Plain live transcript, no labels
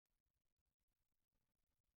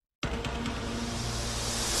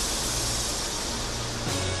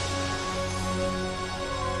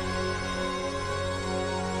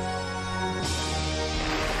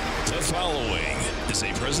is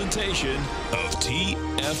a presentation of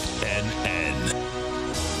TFNN.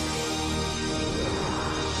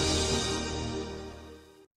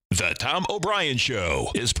 The Tom O'Brien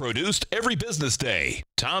Show is produced every business day.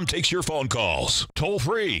 Tom takes your phone calls toll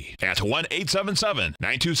free at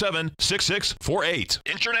 1-877-927-6648.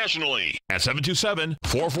 Internationally at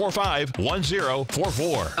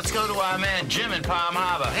 727-445-1044. Let's go to our man Jim in Palm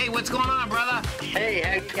Harbor. Hey, what's going on, brother? Hey,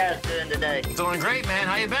 how you guys doing today? Doing great, man.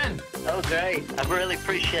 How you been? Oh, great. I really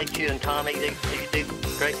appreciate you and Tommy. You do a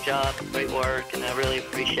great job, great work, and I really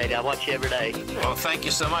appreciate it. I watch you every day. Well, thank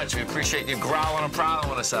you so much. We appreciate you growling and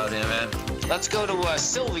prowling with us out here, man. Let's go to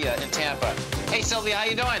Sylvia in Tampa. Hey, Sylvia, how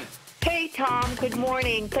you doing? Hey, Tom. Good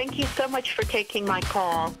morning. Thank you so much for taking my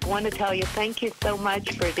call. I want to tell you thank you so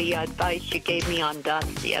much for the advice you gave me on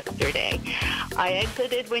dust yesterday. I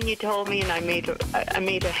exited when you told me, and I made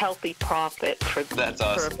a healthy profit for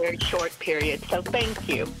a very short period. So thank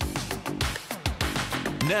you.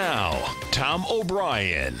 Now, Tom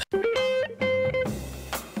O'Brien.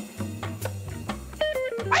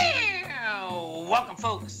 Welcome,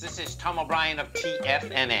 folks. This is Tom O'Brien of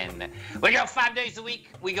TFNN. We go 5 days a week.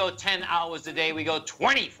 We go 10 hours a day. We go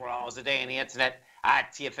 24 hours a day on the internet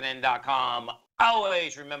at TFNN.com.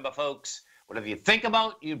 Always remember, folks, whatever you think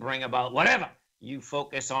about, you bring about. Whatever you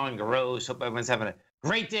focus on grows. Hope everyone's having a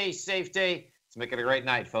great day, safe day. Let's make it a great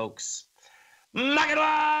night, folks.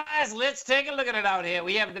 Market-wise, let's take a look at it out here.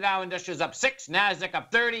 We have the Dow Industrials up 6, NASDAQ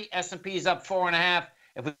up 30, S&P's up 4.5.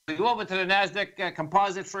 If we go over to the NASDAQ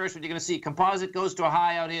composite first, what you're going to see, composite goes to a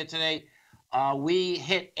high out here today. We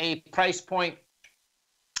hit a price point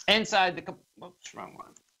inside the, whoops, wrong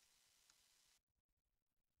one.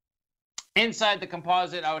 Inside the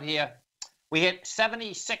composite out here, we hit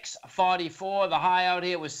 76.44. The high out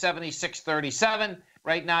here was 76.37.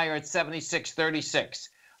 Right now, you're at 76.36.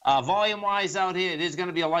 Volume-wise out here, it is going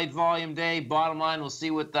to be a light volume day. Bottom line, we'll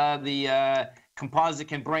see what the composite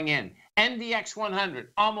can bring in. NDX 100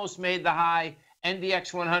 almost made the high.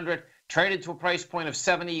 NDX 100 traded to a price point of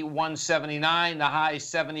 71.79. The high is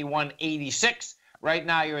 71.86. Right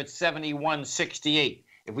now, you're at 71.68.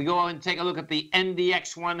 If we go and take a look at the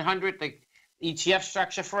NDX 100, the ETF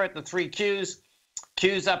structure for it, the three Qs.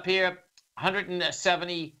 Qs up here,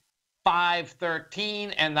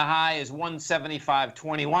 175.13, and the high is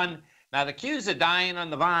 175.21. Now, the Qs are dying on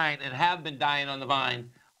the vine and have been dying on the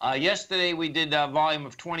vine. Yesterday, we did a volume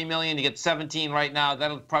of 20 million. You get 17 right now.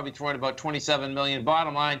 That'll probably throw in about 27 million.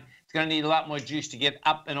 Bottom line, it's going to need a lot more juice to get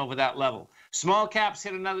up and over that level. Small caps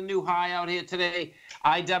hit another new high out here today.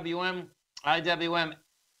 IWM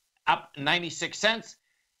up 96 cents,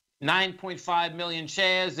 9.5 million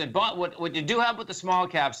shares. And what you do have with the small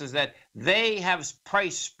caps is that they have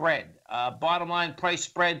price spread. Bottom line, price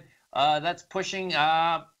spread, that's pushing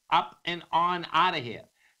up and on out of here.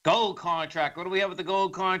 Gold contract. What do we have with the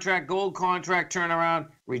gold contract? Gold contract turnaround.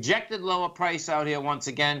 Rejected lower price out here once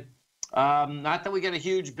again. Not that we get a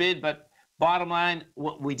huge bid, but bottom line,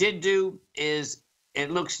 what we did do is it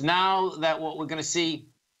looks now that what we're going to see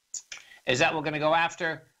is that we're going to go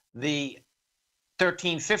after the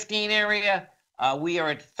 13.15 area. We are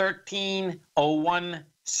at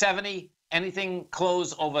 13.0170. Anything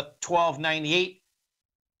close over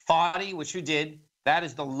 12.98.40, which we did. That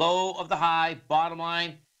is the low of the high. Bottom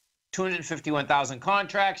line, 251,000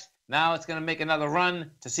 contracts. Now it's going to make another run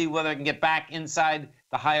to see whether it can get back inside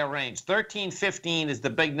the higher range. 13.15 is the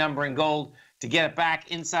big number in gold to get it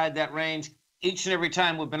back inside that range. Each and every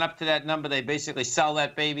time we've been up to that number, they basically sell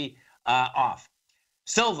that baby off.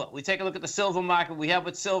 Silver. We take a look at the silver market. We have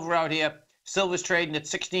with silver out here. Silver's trading at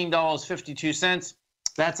 $16.52.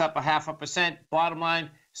 That's up 0.5%. Bottom line,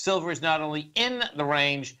 silver is not only in the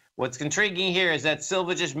range. What's intriguing here is that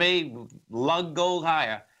silver just made lug gold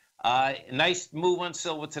higher. Nice move on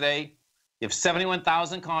silver today. You have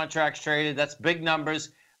 71,000 contracts traded. That's big numbers.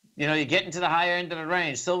 You know, you're getting to the higher end of the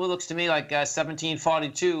range. Silver looks to me like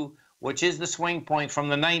 1742, which is the swing point from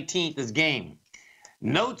the 19th is game.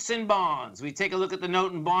 Notes and bonds. We take a look at the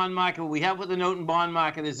note and bond market. What we have with the note and bond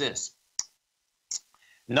market is this.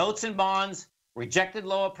 Notes and bonds rejected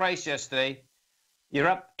lower price yesterday. You're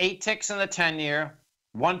up 8 ticks on the 10-year.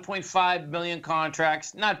 1.5 million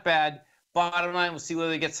contracts. Not bad. Bottom line, we'll see whether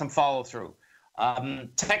we get some follow-through.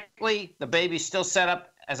 Technically, the baby's still set up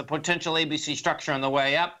as a potential ABC structure on the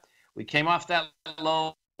way up. We came off that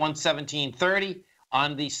low 117.30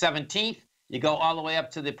 on the 17th. You go all the way up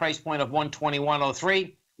to the price point of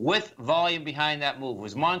 121.03 with volume behind that move. It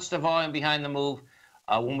was monster volume behind the move.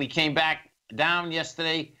 When we came back down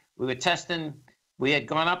yesterday, we were testing. We had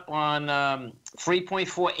gone up on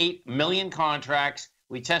 3.48 million contracts.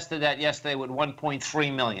 We tested that yesterday with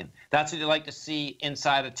 1.3 million. That's what you like to see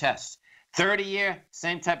inside a test. 30-year,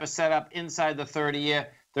 same type of setup inside the 30-year.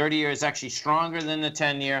 30-year is actually stronger than the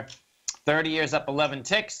 10-year. 30 years up 11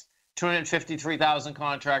 ticks, 253,000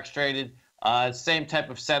 contracts traded. Same type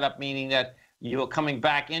of setup, meaning that you are coming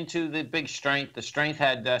back into the big strength. The strength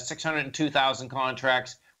had 602,000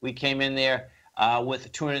 contracts. We came in there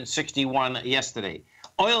with 261 yesterday.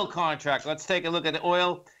 Oil contract. Let's take a look at the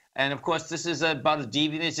oil. And, of course, this is about as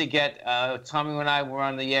deviant as you get. Tommy and I were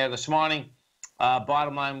on the air this morning.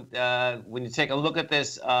 Bottom line, when you take a look at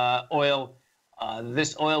this oil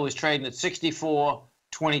was trading at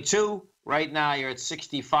 64.22. Right now, you're at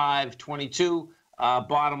 65.22.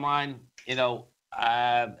 Bottom line,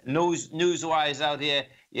 news-wise out here,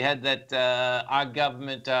 you had that our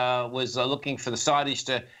government was looking for the Saudis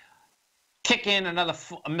to kick in another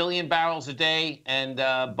 1 million barrels a day, and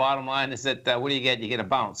bottom line is that what do you get? You get a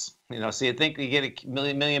bounce. So you think you get a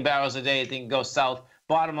million barrels a day, you think it goes south.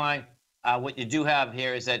 Bottom line, what you do have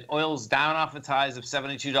here is that oil's down off its highs of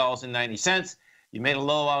 $72.90. You made a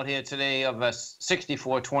low out here today of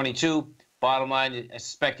 64.22. Bottom line, I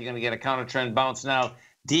suspect you're going to get a counter trend bounce now.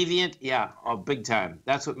 Deviant, yeah, big time.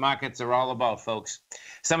 That's what markets are all about, folks.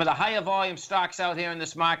 Some of the higher volume stocks out here in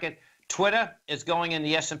this market. Twitter is going in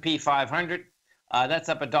the S&P 500. That's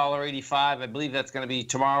up $1.85. I believe that's going to be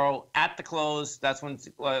tomorrow at the close. That's when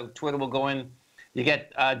Twitter will go in. You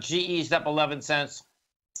get GE's up 11 cents.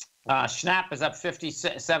 Snap is up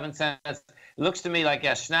 57 cents. It looks to me like,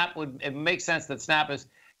 yeah, it makes sense that Snap is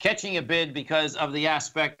catching a bid because of the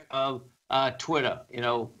aspect of Twitter.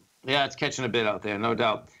 Yeah, it's catching a bid out there, no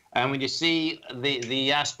doubt. And when you see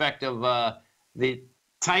the aspect of the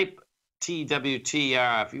type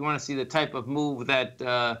TWTR, if you want to see the type of move that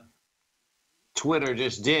Twitter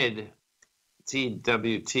just did,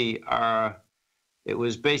 TWTR, it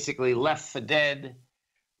was basically left for dead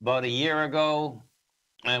about a year ago.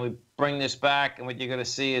 And we bring this back, and what you're going to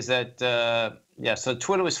see is that, so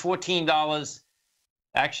Twitter was $14.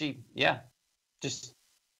 Actually, yeah, just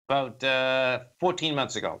about 14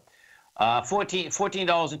 months ago.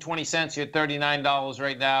 $14.20. You're at $39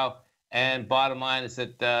 right now. And bottom line is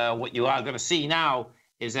that what you are going to see now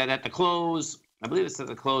is that at the close, I believe it's at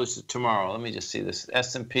the close tomorrow. Let me just see this.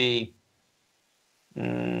 S&P.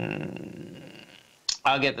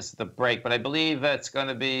 I'll get this at the break, but I believe it's going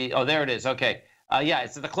to be, oh, there it is. Okay. Yeah,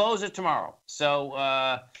 it's at the close of tomorrow.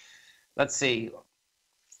 So let's see.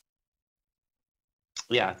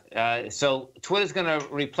 Yeah, so Twitter's going to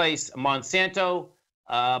replace Monsanto.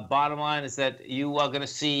 Bottom line is that you are going to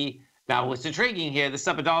see, now what's intriguing here, this is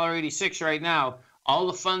up $1.86 right now. All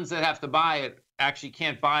the funds that have to buy it actually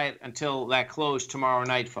can't buy it until that close tomorrow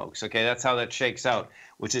night, folks. Okay, that's how that shakes out,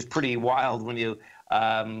 which is pretty wild when you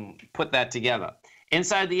put that together.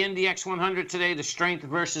 Inside the NDX 100 today, the strength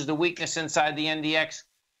versus the weakness inside the NDX.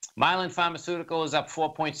 Mylan Pharmaceutical is up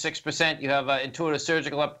 4.6%. You have Intuitive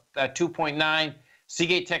Surgical up 2.9%.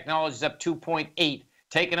 Seagate Technologies up 2.8%.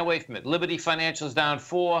 Taken away from it. Liberty Financial is down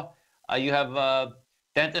 4%. You have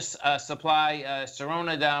Dentist Supply,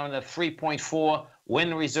 Serona down 3.4%.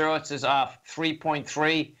 Wynn Resorts is off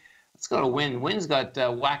 3.3%. Let's go to Wynn. Wynn's got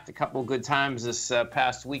whacked a couple good times this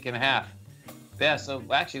past week and a half. Yeah, so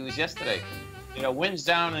actually it was yesterday. Wynn's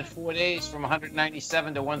down in 4 days from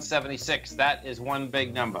 197 to 176. That is one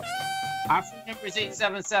big number. Our phone number is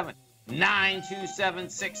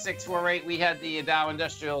 877-927-6648. We had the Dow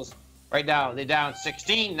Industrials right now. They're down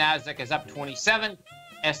 16. NASDAQ is up 27.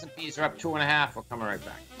 S&Ps are up 2.5. We're coming right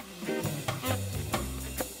back.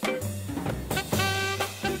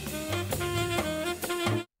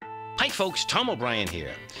 Hi folks, Tom O'Brien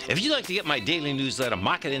here. If you'd like to get my daily newsletter,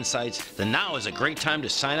 Market Insights, then now is a great time to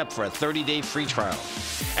sign up for a 30-day free trial.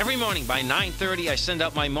 Every morning by 9:30, I send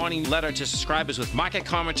out my morning letter to subscribers with market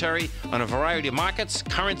commentary on a variety of markets,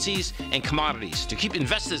 currencies, and commodities to keep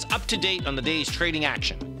investors up to date on the day's trading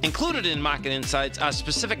action. Included in Market Insights are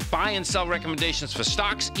specific buy and sell recommendations for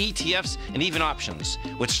stocks, ETFs, and even options,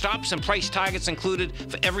 with stops and price targets included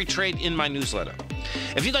for every trade in my newsletter.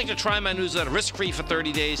 If you'd like to try my newsletter risk-free for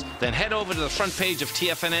 30 days, then head over to the front page of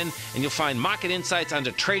TFNN and you'll find Market Insights under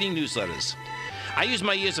Trading Newsletters. I use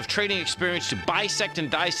my years of trading experience to bisect and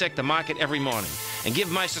dissect the market every morning and give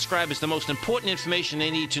my subscribers the most important information they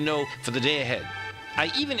need to know for the day ahead. I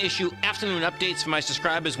even issue afternoon updates for my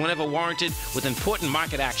subscribers whenever warranted with important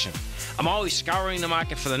market action. I'm always scouring the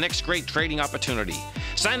market for the next great trading opportunity.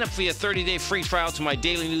 Sign up for your 30-day free trial to my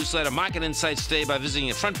daily newsletter, Market Insights, today by visiting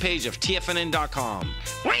the front page of TFNN.com.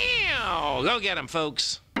 Wow! Go get them,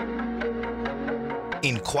 folks.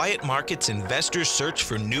 In quiet markets, investors search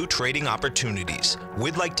for new trading opportunities.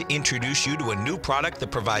 We'd like to introduce you to a new product that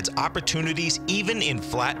provides opportunities even in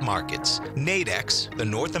flat markets. Nadex, the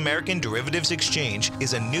North American Derivatives Exchange,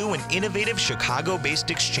 is a new and innovative Chicago-based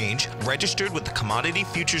exchange registered with the Commodity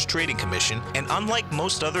Futures Trading Commission, and unlike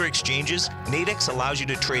most other exchanges, Nadex allows you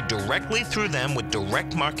to trade directly through them with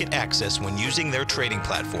direct market access when using their trading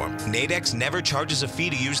platform. Nadex never charges a fee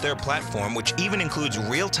to use their platform, which even includes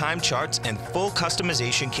real-time charts and full customization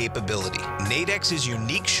capability. Nadex's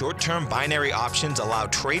unique short-term binary options allow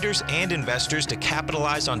traders and investors to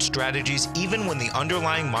capitalize on strategies even when the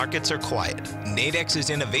underlying markets are quiet. Nadex's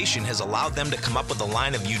innovation has allowed them to come up with a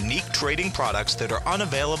line of unique trading products that are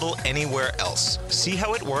unavailable anywhere else. See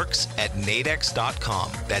how it works at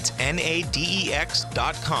nadex.com. That's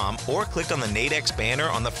NADEX.com, or click on the Nadex banner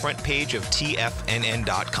on the front page of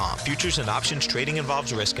TFNN.com. Futures and options trading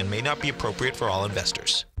involves risk and may not be appropriate for all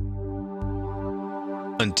investors.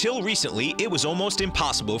 Until recently, it was almost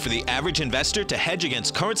impossible for the average investor to hedge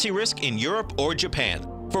against currency risk in Europe or Japan.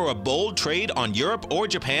 For a bold trade on Europe or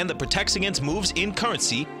Japan that protects against moves in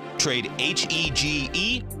currency, trade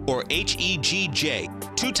HEGE or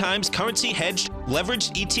HEGJ, 2 times currency hedged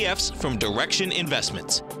leveraged ETFs from Direction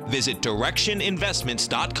Investments. Visit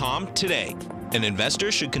directioninvestments.com today. An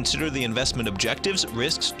investor should consider the investment objectives,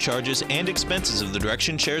 risks, charges, and expenses of the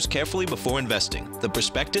Direction shares carefully before investing. The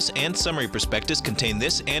prospectus and summary prospectus contain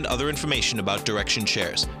this and other information about Direction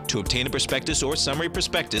shares. To obtain a prospectus or summary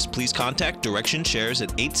prospectus, please contact Direction shares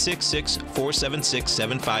at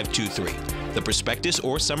 866-476-7523. The prospectus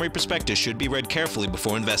or summary prospectus should be read carefully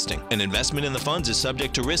before investing. An investment in the funds is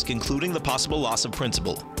subject to risk, including the possible loss of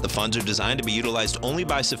principal. The funds are designed to be utilized only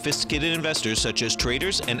by sophisticated investors such as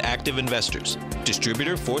traders and active investors.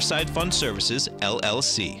 Distributor Foreside Fund Services,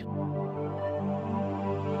 LLC.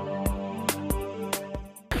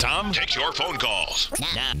 Tom takes your phone calls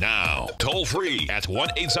now. Toll free at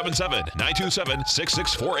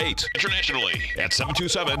 1-877-927-6648. Internationally at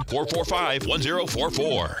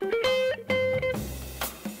 727-445-1044.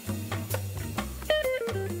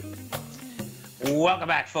 Welcome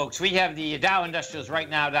back, folks. We have the Dow Industrials right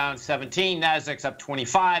now down 17, Nasdaq's up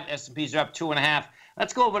 25, S&Ps are up 2.5.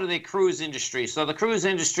 Let's go over to the cruise industry. So the cruise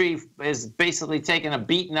industry is basically taking a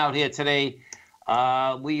beating out here today.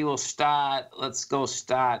 We will start. Let's go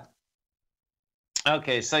start.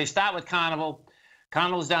 Okay, so you start with Carnival.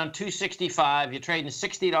 Carnival's down 265. You're trading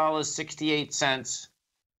 $60.68.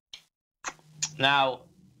 Now,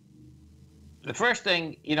 the first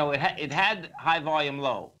thing, you know, it had high volume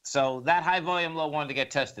low. So that high volume low wanted to get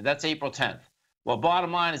tested. That's April 10th. Well,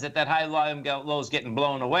 bottom line is that high volume low is getting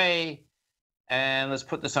blown away. And let's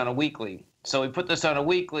put this on a weekly. So we put this on a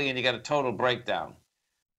weekly, and you got a total breakdown.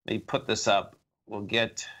 Let me put this up. We'll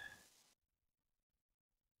get.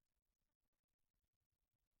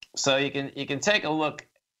 So you can take a look.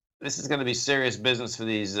 This is going to be serious business for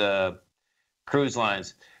these cruise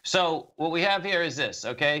lines. So what we have here is this.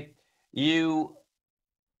 Okay, you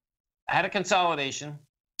had a consolidation,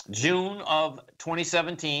 June of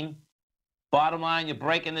 2017. Bottom line, you're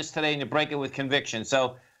breaking this today, and you break it with conviction.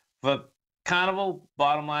 So for Carnival,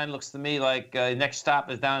 bottom line looks to me like next stop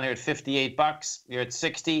is down here at $58. You're at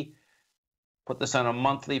 60. Put this on a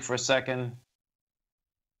monthly for a second.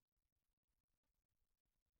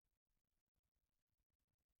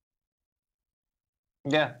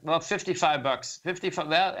 Yeah, well, $55. 55.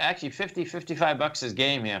 Well, actually, $55 is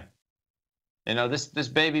game here. You know, this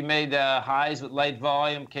baby made highs with light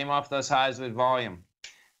volume, came off those highs with volume.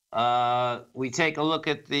 We take a look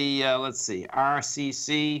at the let's see,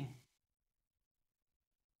 RCC.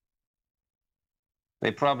 They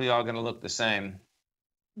probably are going to look the same.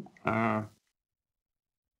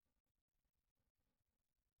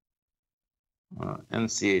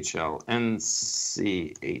 NCHL.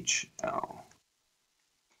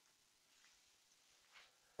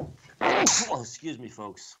 Oh, excuse me,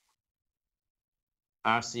 folks.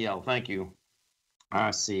 RCL, thank you.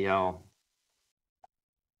 RCL.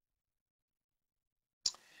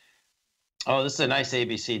 Oh, this is a nice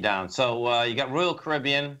ABC down. So you got Royal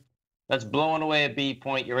Caribbean. That's blowing away a B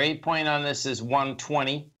point. Your A point on this is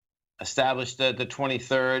 120, established the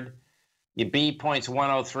 23rd. Your B point's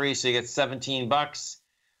 103, so you get $17.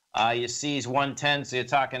 Your C is 110, so you're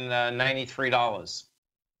talking $93.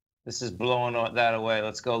 This is blowing that away.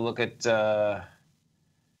 Let's go look at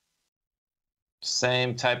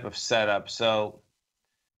same type of setup. So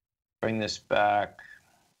bring this back.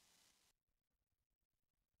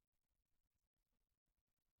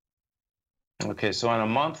 Okay, so on a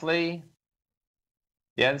monthly,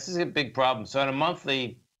 yeah, this is a big problem. So on a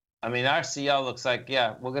monthly, I mean, RCL looks like,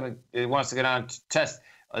 yeah, it wants to go down to test.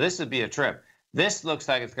 Oh, this would be a trip. This looks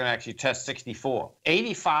like it's going to actually test 64.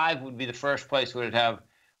 85 would be the first place where it'd have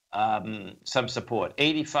some support.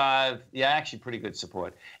 85, yeah, actually pretty good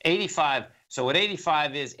support. 85, so what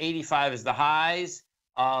 85 is the highs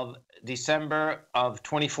of December of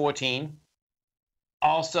 2014.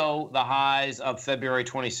 Also the highs of February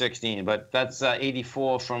 2016, but that's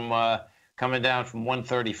 84 from coming down from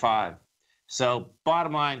 135. So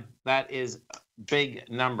bottom line, that is big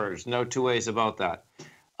numbers. No two ways about that.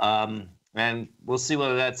 And we'll see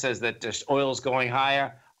whether that says that just oil's going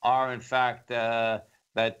higher or, in fact, that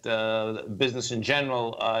business in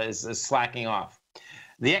general is slacking off.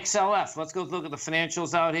 The XLF, let's go look at the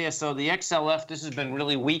financials out here. So the XLF, this has been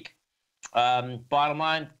really weak. Bottom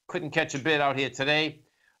line, couldn't catch a bid out here today.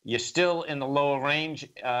 You're still in the lower range.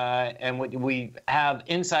 And what we have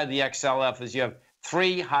inside the XLF is you have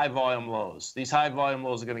 3 high volume lows. These high volume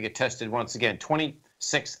lows are going to get tested once again,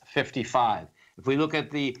 26.55. If we look at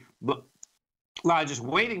the largest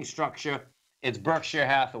weighting structure, it's Berkshire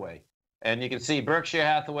Hathaway. And you can see Berkshire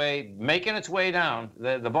Hathaway making its way down.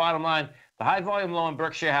 The bottom line, the high volume low in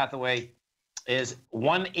Berkshire Hathaway is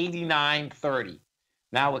 189.30.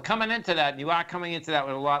 Now, we're coming into that, and you are coming into that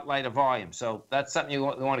with a lot lighter volume. So that's something you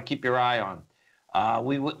want to keep your eye on.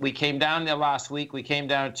 We came down there last week. We came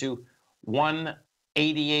down to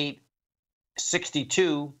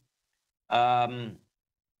 188.62. And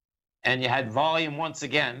you had volume once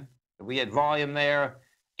again. We had volume there,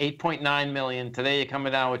 8.9 million. Today you're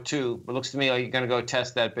coming down with 2. It looks to me like you're going to go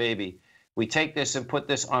test that baby. We take this and put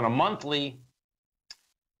this on a monthly.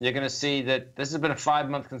 You're going to see that this has been a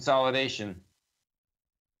 5-month consolidation.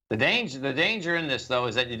 The danger in this, though,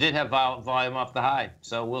 is that you did have volume off the high.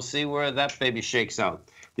 So we'll see where that baby shakes out.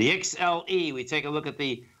 The XLE, we take a look at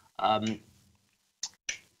the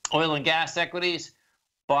oil and gas equities.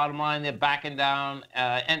 Bottom line, they're backing down.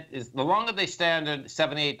 And the longer they stand at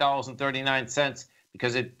 $78.39,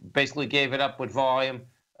 because it basically gave it up with volume,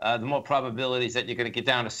 the more probabilities that you're going to get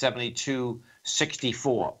down to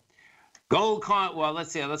 72.64. Gold, well,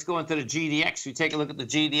 let's see. Let's go into the GDX. We take a look at the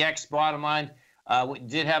GDX. Bottom line, what you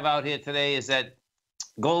did have out here today is that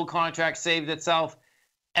gold contract saved itself.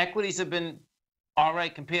 Equities have been all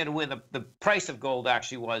right compared to where the price of gold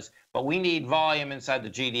actually was, but we need volume inside the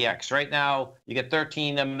GDX. Right now, you get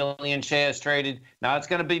 13 million shares traded. Now, it's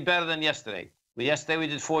going to be better than yesterday. Yesterday, we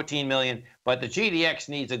did 14 million, but the GDX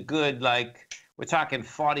needs a good, like, we're talking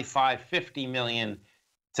 45, 50 million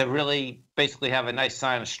to really basically have a nice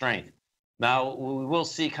sign of strength. Now, we will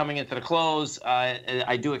see coming into the close,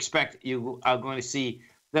 I do expect you are going to see,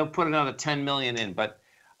 they'll put another 10 million in, but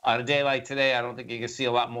on a day like today, I don't think you can see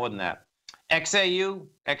a lot more than that. XAU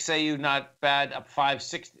not bad, up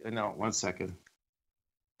 560. No, 1 second.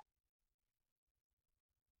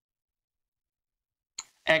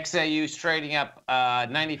 XAU's trading up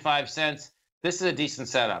 95 cents. This is a decent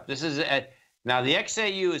setup. Now the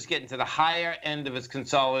XAU is getting to the higher end of its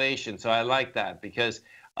consolidation, so I like that because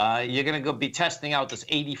you're going to go be testing out this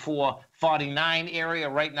 84.49 area.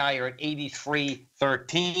 Right now you're at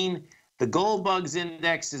 83.13. The Gold Bugs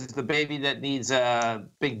Index is the baby that needs a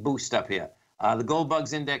big boost up here. The Gold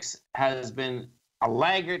Bugs Index has been a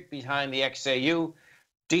laggard behind the XAU.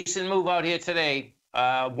 Decent move out here today.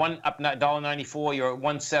 One up $1.94. You're at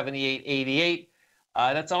 178.88.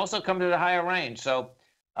 That's also come to the higher range. So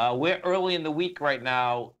we're early in the week right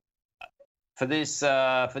now for these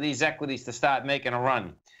equities to start making a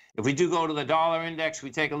run. If we do go to the dollar index,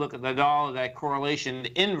 we take a look at the dollar, that correlation,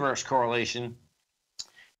 the inverse correlation.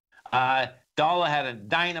 Dollar had a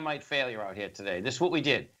dynamite failure out here today. This is what we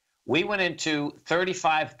did. We went into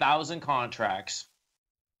 35,000 contracts.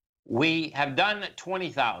 We have done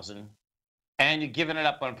 20,000, and you're giving it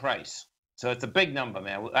up on price. So it's a big number,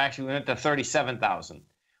 man. Actually, we went to 37,000.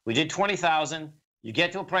 We did 20,000. You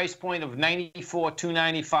get to a price point of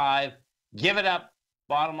 94,295. Give it up.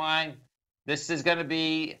 Bottom line, this is going to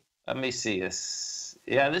be. Let me see this.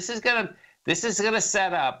 Yeah, this is gonna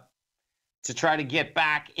set up to try to get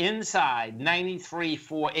back inside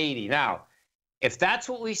 93,480. Now, if that's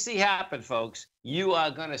what we see happen, folks, you are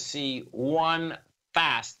going to see one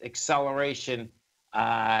fast acceleration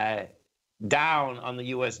down on the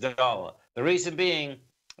U.S. dollar. The reason being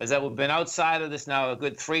is that we've been outside of this now a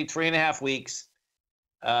good 3.5 weeks.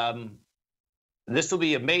 This will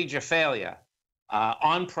be a major failure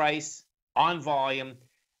on price, on volume,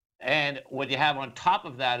 and what you have on top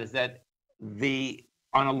of that is that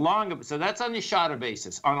so that's on the shorter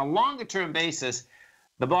basis. On a longer term basis,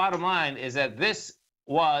 the bottom line is that this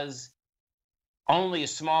was only a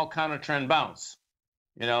small counter trend bounce.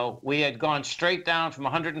 You know, we had gone straight down from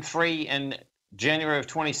 103 in January of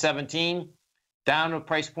 2017 down to a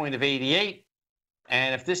price point of 88.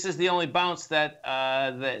 And if this is the only bounce that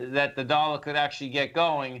that the dollar could actually get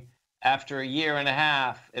going after a year and a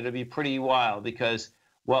half, it'll be pretty wild, because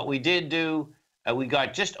what we did do, we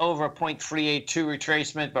got just over a 0.382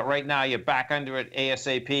 retracement, but right now you're back under it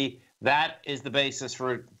ASAP. That is the basis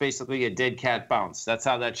for basically a dead cat bounce. That's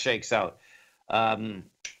how that shakes out.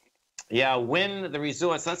 Yeah, Wynn, the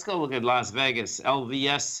resorts. Let's go look at Las Vegas.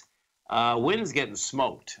 LVS. Wynn's getting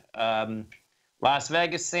smoked. Las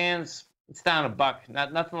Vegas Sands, it's down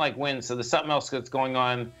 $1. Nothing like Wynn. So there's something else that's going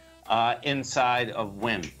on inside of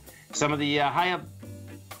Wynn. Some of the higher.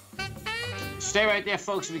 Stay right there,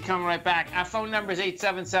 folks. We'll be coming right back. Our phone number is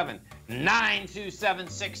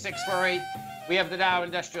 877-927-6648. We have the Dow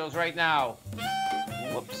Industrials right now.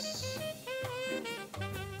 Whoops.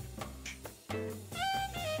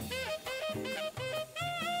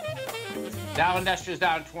 Dow Industrials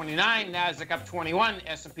down 29, Nasdaq up 21,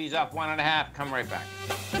 S&P's up 1.5. Come right back.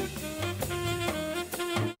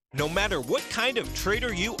 No matter what kind of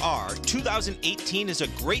trader you are, 2018 is a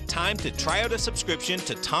great time to try out a subscription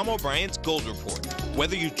to Tom O'Brien's Gold Report.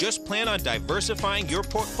 Whether you just plan on diversifying your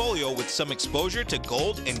portfolio with some exposure to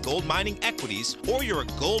gold and gold mining equities, or you're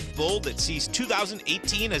a gold bull that sees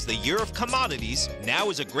 2018 as the year of commodities,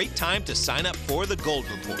 now is a great time to sign up for the Gold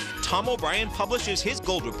Report. Tom O'Brien publishes his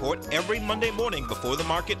Gold Report every Monday morning before the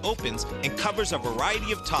market opens and covers a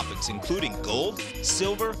variety of topics including gold,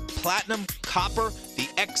 silver, platinum, copper, the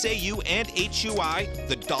XAU and HUI,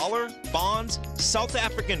 the dollar, bonds, South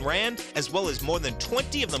African rand, as well as more than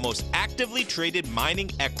 20 of the most actively traded mining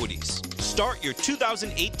equities. Start your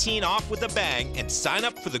 2018 off with a bang and sign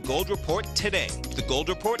up for the Gold Report today. The Gold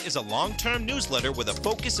Report is a long-term newsletter where the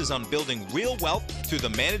focus is on building real wealth through the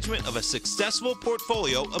management of a successful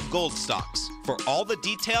portfolio of gold stocks. For all the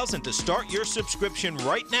details and to start your subscription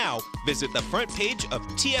right now, visit the front page of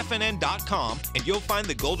TFNN.com and you'll find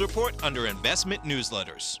the Gold Report under Investment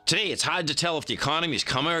Newsletters. Today, it's hard to tell if the economy is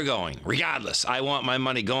coming or going. Regardless, I want my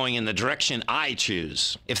money going in the direction I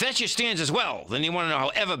choose. If that's your stance as well, then you want to know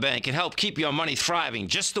how Everbank can help keep your money thriving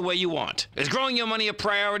just the way you want. Is growing your money a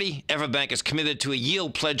priority? Everbank is committed to a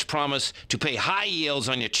yield pledge promise to pay high yields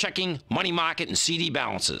on your checking, money market, and CD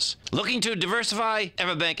balances. Looking to diversify?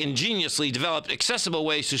 Everbank ingeniously developed accessible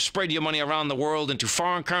ways to spread your money around the world into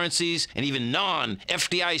foreign currencies and even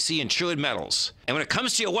non-FDIC insured metals. And when it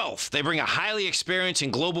comes to your wealth, they bring a highly experienced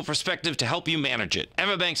and global perspective to help you manage it.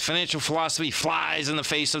 Everbank's financial philosophy flies in the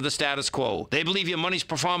face of the status quo. They believe your money's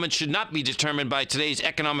performance should not be determined by today's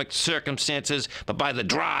economic circumstances, but by the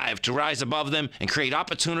drive to rise above them and create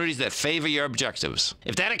opportunities that favor your objectives.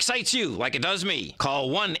 If that excites you, like it does me, call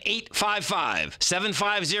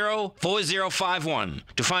 1-855-750-4051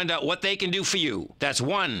 to find out what they can do for you. That's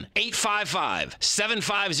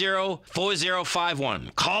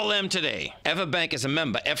 1-855-750-4051. Call them today. Everbank is a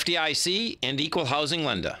member FDIC and equal housing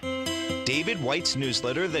lender. David White's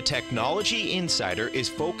newsletter, The Technology Insider, is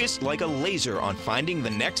focused like a laser on finding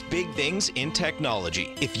the next big things in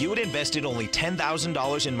technology. If you had invested only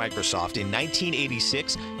 $10,000 in Microsoft in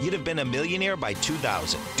 1986, you'd have been a millionaire by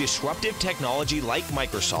 2000. Disruptive technology like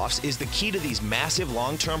Microsoft's is the key to these massive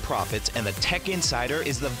long-term profits, and the Tech Insider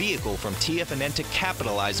is the vehicle from TFNN to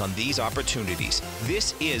capitalize on these opportunities.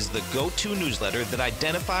 This is the go-to newsletter that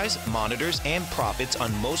identifies, monitors, and profits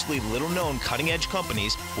on mostly little-known cutting-edge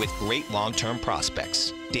companies with great long-term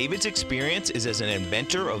prospects. David's experience is as an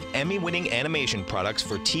inventor of Emmy-winning animation products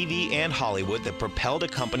for TV and Hollywood that propelled a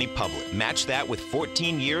company public. Match that with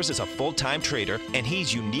 14 years as a full-time trader, and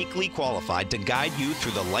he's uniquely qualified to guide you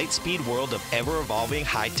through the light-speed world of ever-evolving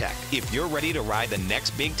high-tech. If you're ready to ride the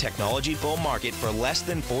next big technology bull market for less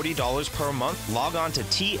than $40 per month, log on to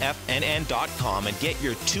TFNN.com and get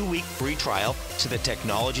your 2-week free trial to the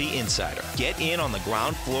Technology Insider. Get in on the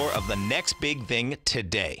ground floor of the next big thing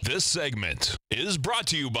today. This segment is brought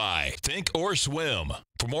to you by Think or Swim.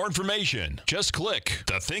 For more information, just click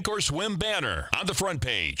the Think or Swim banner on the front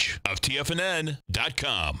page of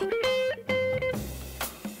TFNN.com.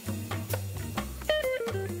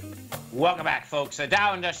 Welcome back, folks.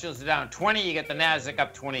 Dow Industrials are down 20. You get the Nasdaq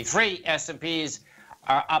up 23. S&Ps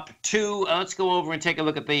are up 2. Let's go over and take a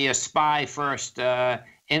look at the SPY first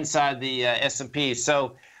inside the S&P.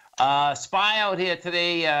 So SPY out here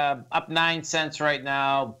today, up 9 cents right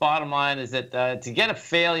now. Bottom line is that to get a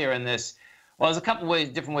failure in this, well, there's a couple ways,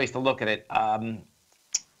 different ways to look at it.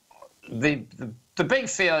 The big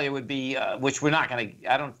failure would be, which we're not going to,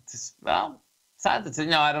 I don't think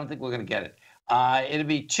we're going to get it. It'll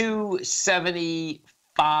be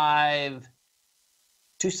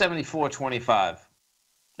 274.25.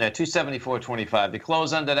 Yeah, 274.25. You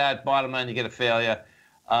close under that, bottom line, you get a failure.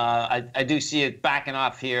 I do see it backing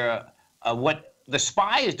off here. What the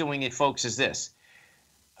SPY is doing, folks, is this.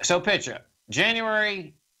 So picture,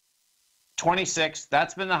 January 26th,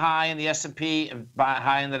 that's been the high in the S&P and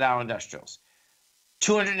high in the Dow Industrials.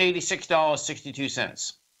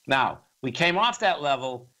 $286.62. Now, we came off that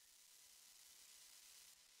level,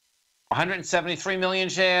 173 million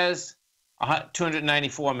shares,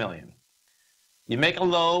 294 million. You make a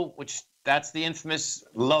low, which that's the infamous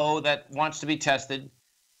low that wants to be tested,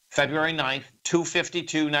 February 9th,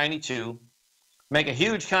 252.92. Make a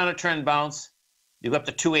huge counter trend bounce, you go up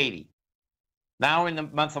to 280. Now we're in the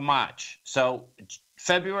month of March. So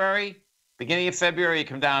February, beginning of February, you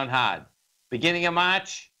come down hard. Beginning of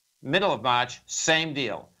March, middle of March, same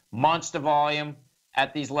deal. Monster volume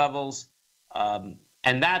at these levels. And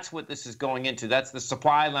that's what this is going into. That's the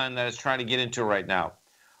supply line that it's trying to get into right now.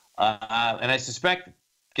 And I suspect,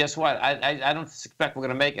 guess what? I don't suspect we're going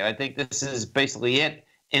to make it. I think this is basically it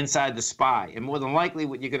inside the SPY. And more than likely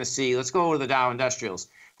what you're going to see, let's go over to the Dow Industrials.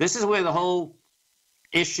 This is where the whole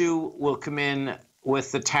issue will come in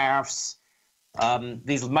with the tariffs.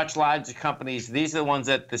 These much larger companies, these are the ones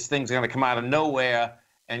that this thing's going to come out of nowhere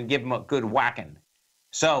and give them a good whacking.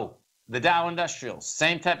 So the Dow Industrials,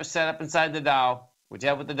 same type of setup inside the Dow. What you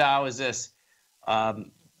have with the Dow is this.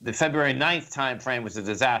 The February 9th time frame was a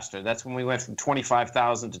disaster. That's when we went from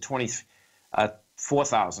 25,000 to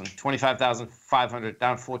 24,000, 25,500,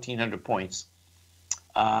 down 1,400 points.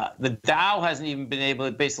 The Dow hasn't even been able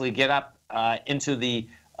to basically get up into the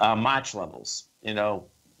March levels,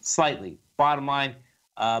 slightly. Bottom line,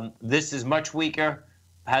 this is much weaker.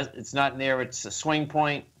 It's not near its swing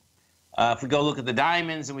point. If we go look at the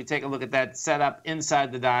diamonds and we take a look at that setup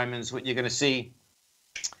inside the diamonds, what you're going to see,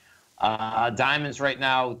 diamonds right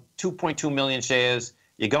now, 2.2 million shares.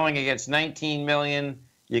 You're going against 19 million.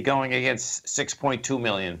 You're going against 6.2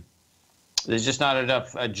 million. There's just not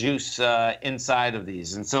enough juice inside of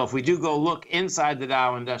these. And so if we do go look inside the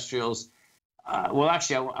Dow Industrials, well,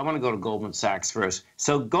 actually, I want to go to Goldman Sachs first.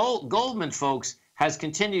 So Goldman, folks, has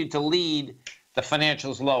continued to lead the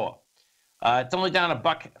financials lower. It's only down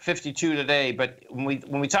 $1.52 today, but when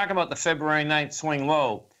we talk about the February 9th swing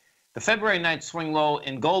low, the February 9th swing low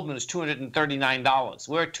in Goldman is $239.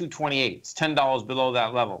 We're at $228. It's $10 below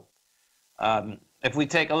that level. If we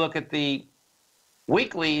take a look at the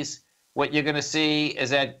weeklies, what you're going to see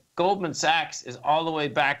is that Goldman Sachs is all the way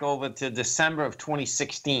back over to December of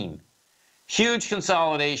 2016. Huge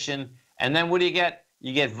consolidation. And then what do you get?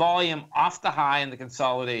 You get volume off the high in the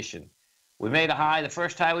consolidation. We made a high. The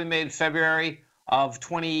first high we made in February of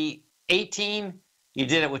 2018. You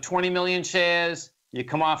did it with 20 million shares. You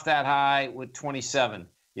come off that high with 27.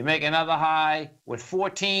 You make another high with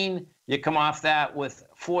 14. You come off that with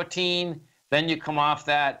 14. Then you come off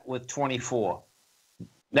that with 24.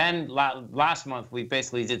 Then last month, we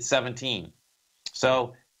basically did 17.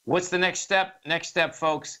 So what's the next step? Next step,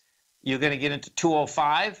 folks, you're going to get into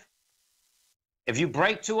 205. If you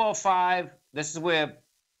break 205, this is where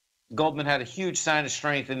Goldman had a huge sign of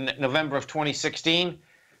strength in November of 2016.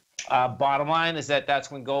 Bottom line is that's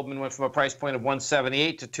when Goldman went from a price point of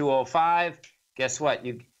 178 to 205. Guess what?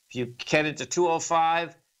 If you get into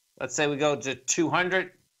 205, let's say we go to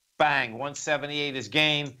 200, bang, 178 is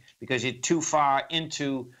game because you're too far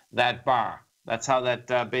into that bar. That's how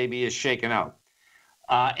that baby is shaken out.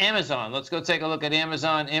 Amazon, let's go take a look at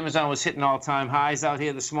Amazon. Amazon was hitting all-time highs out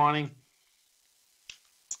here this morning.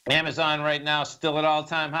 Amazon right now still at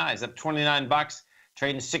all-time highs, up 29 bucks,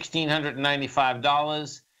 trading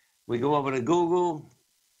 $1,695. We go over to Google,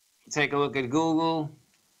 take a look at Google.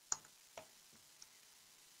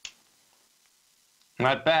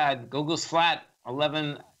 Not bad. Google's flat,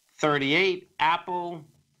 1138. Apple.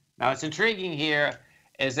 Now, what's intriguing here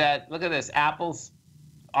is that, look at this, Apple's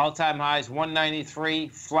all-time highs, 193,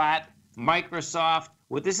 flat. Microsoft,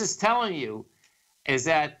 what this is telling you is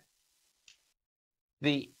that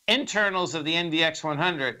the internals of the NDX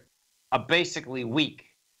 100 are basically weak,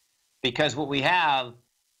 because what we have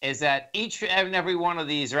is that each and every one of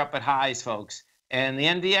these are up at highs, folks. And the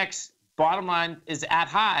NDX, bottom line, is at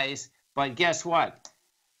highs, but guess what?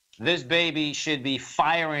 This baby should be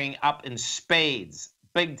firing up in spades,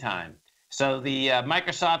 big time. So the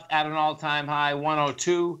Microsoft at an all-time high,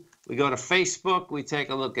 102. We go to Facebook. We take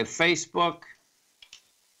a look at Facebook.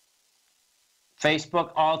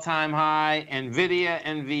 Facebook, all-time high. NVIDIA,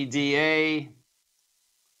 NVDA,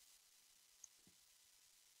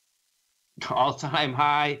 all-time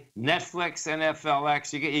high. Netflix,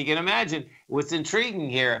 NFLX. You can imagine what's intriguing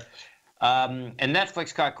here. And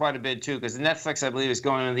Netflix caught quite a bit, too, because Netflix, I believe, is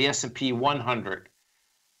going on the S&P 100.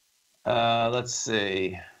 Let's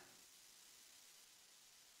see.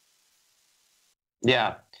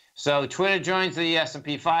 Yeah. So Twitter joins the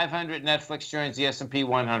S&P 500. Netflix joins the S&P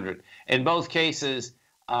 100. In both cases,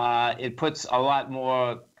 it puts a lot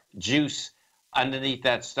more juice underneath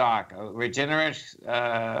that stock. Regeneration,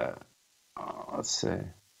 let's see.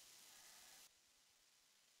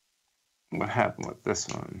 What happened with this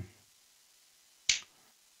one?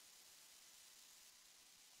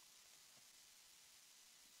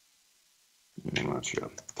 I'm not sure.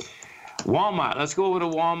 Walmart. Let's go over to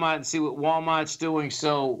Walmart and see what Walmart's doing.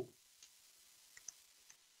 So,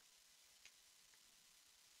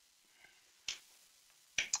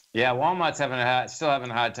 yeah, Walmart's still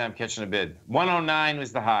having a hard time catching a bid. 109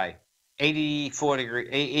 was the high. 84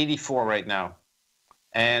 right now.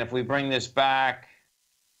 And if we bring this back,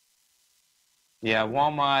 yeah,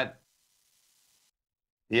 Walmart,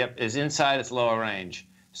 yep, is inside its lower range.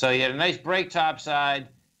 So you had a nice break topside.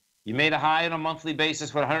 You made a high on a monthly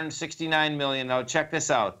basis with 169 million. Now check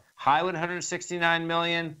this out. High with 169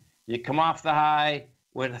 million. You come off the high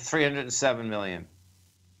with 307 million.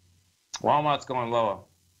 Walmart's going lower.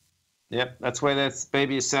 Yep, that's where that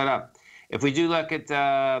baby is set up. If we do look at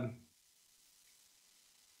the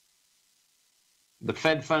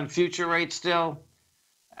Fed fund future rate still,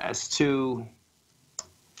 as to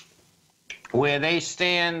where they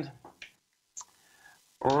stand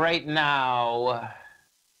right now,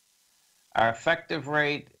 our effective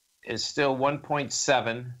rate is still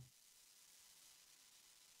 1.7.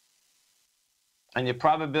 And your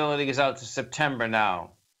probability is out to September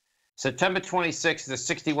now. September 26th is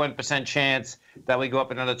a 61% chance that we go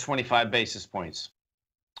up another 25 basis points.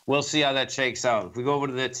 We'll see how that shakes out. If we go over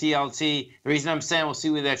to the TLT, the reason I'm saying we'll see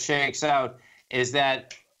where that shakes out is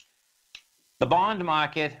that the bond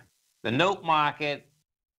market, the note market,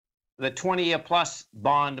 the 20-year plus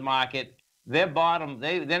bond market, they're bottom.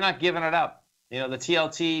 They're not giving it up. You know, the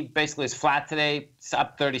TLT basically is flat today. It's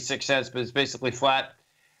up 36 cents, but it's basically flat.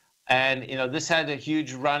 And, you know, this had a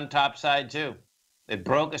huge run topside too. It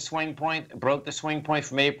broke a swing point. It broke the swing point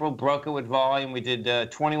from April, broke it with volume. We did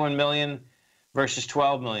 21 million versus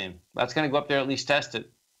 12 million. That's going to go up there, at least test it.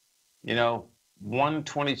 You know,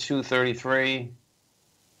 122.33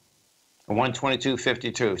 and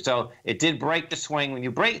 122.52. So it did break the swing. When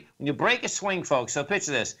you break a swing, folks, so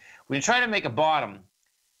picture this. When you try to make a bottom,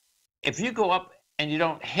 if you go up and you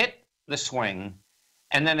don't hit the swing,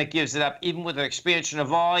 and then it gives it up, even with an expansion of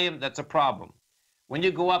volume, that's a problem. When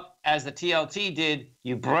you go up, as the TLT did,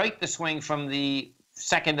 you break the swing from the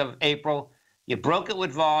 2nd of April. You broke it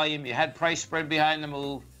with volume. You had price spread behind the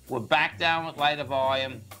move. We're back down with lighter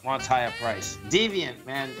volume. Wants higher price. Deviant,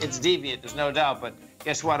 man. It's deviant. There's no doubt. But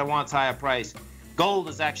guess what? It wants higher price. Gold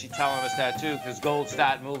is actually telling us that, too, because gold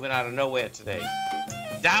started moving out of nowhere today.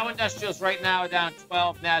 Dow Industrials right now are down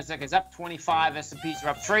 12. NASDAQ is up 25. S&Ps are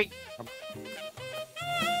up 3.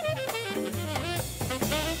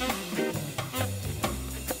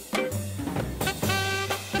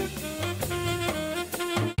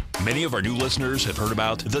 Many of our new listeners have heard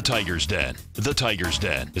about The Tiger's Den. The Tiger's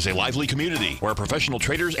Den is a lively community where professional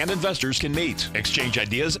traders and investors can meet, exchange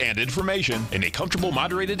ideas and information in a comfortable,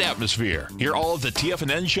 moderated atmosphere. Hear all of the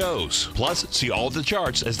TFNN shows, plus see all of the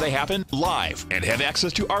charts as they happen live and have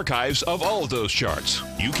access to archives of all of those charts.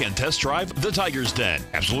 You can test drive The Tiger's Den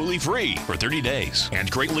absolutely free for 30 days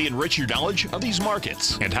and greatly enrich your knowledge of these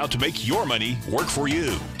markets and how to make your money work for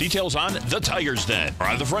you. Details on The Tiger's Den are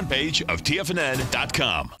on the front page of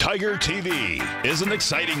TFNN.com. Tiger TV is an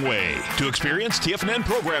exciting way to experience TFNN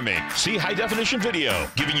programming. See high-definition video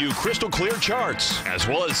giving you crystal clear charts, as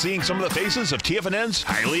well as seeing some of the faces of TFNN's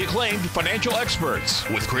highly acclaimed financial experts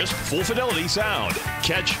with crisp, full-fidelity sound.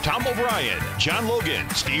 Catch Tom O'Brien, John Logan,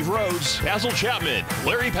 Steve Rhodes, Basil Chapman,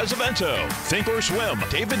 Larry Pesavento, Think or Swim,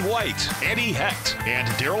 David White, Andy Hecht, and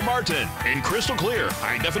Daryl Martin in crystal clear,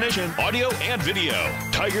 high-definition audio and video.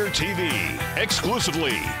 Tiger TV,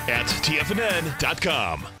 exclusively at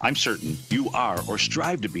TFNN.com. I'm certain you are or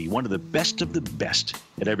strive to be one of the best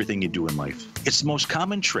at everything you do in life. It's the most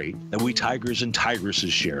common trait that we tigers and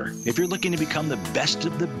tigresses share. If you're looking to become the best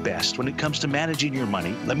of the best when it comes to managing your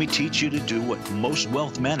money, let me teach you to do what most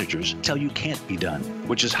wealth managers tell you can't be done,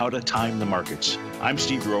 which is how to time the markets. I'm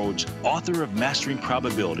Steve Rhodes, author of Mastering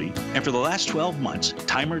Probability, and for the last 12 months,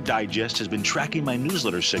 Timer Digest has been tracking my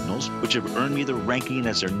newsletter signals, which have earned me the ranking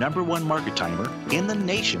as their #1 market timer in the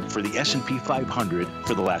nation for the S&P 500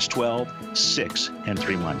 for the last 12, 6, and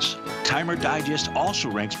 3 months. Timer Digest also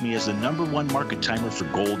ranks me as the #1 market timer for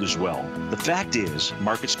gold as well. The fact is,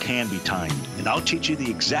 markets can be timed, and I'll teach you the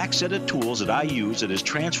exact set of tools that I use that has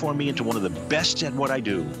transformed me into one of the best at what I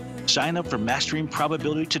do. Sign up for Mastering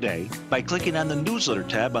Probability today by clicking on the newsletter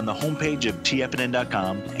tab on the homepage of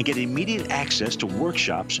TFNN.com and get immediate access to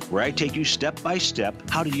workshops where I take you step by step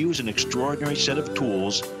how to use an extraordinary set of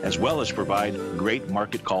tools as well as provide great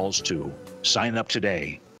market calls too. Sign up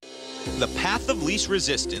today. The Path of Least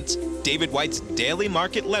Resistance, David White's daily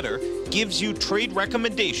market letter, gives you trade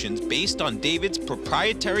recommendations based on David's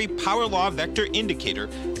proprietary power law vector indicator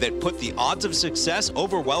that put the odds of success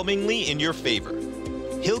overwhelmingly in your favor.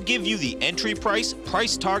 He'll give you the entry price,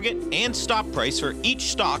 price target, and stop price for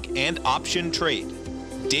each stock and option trade.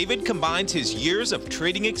 David combines his years of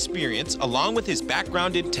trading experience along with his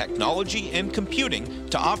background in technology and computing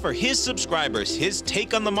to offer his subscribers his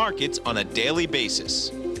take on the markets on a daily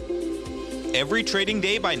basis. Every trading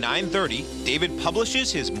day by 9:30, David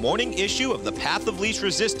publishes his morning issue of The Path of Least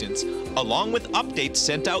Resistance, along with updates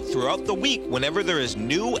sent out throughout the week whenever there is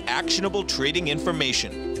new actionable trading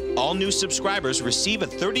information. All new subscribers receive a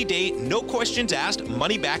 30-day, no questions asked,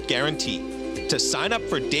 money-back guarantee. To sign up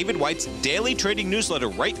for David White's daily trading newsletter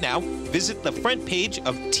right now, visit the front page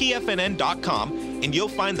of TFNN.com and you'll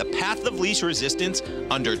find The Path of Least Resistance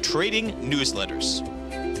under Trading Newsletters.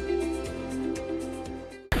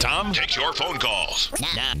 Tom takes your phone calls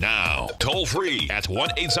now. Toll free at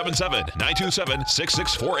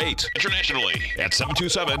 1-877-927-6648. Internationally at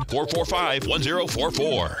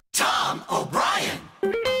 727-445-1044. Tom O'Brien.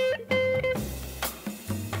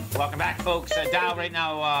 Welcome back, folks. Dow right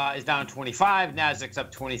now is down 25. Nasdaq's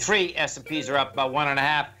up 23. S&Ps are up about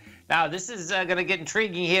 1.5. Now, this is going to get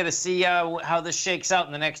intriguing here to see how this shakes out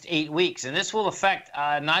in the next 8 weeks. And this will affect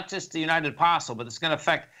not just the United Parcel, but it's going to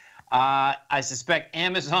affect I suspect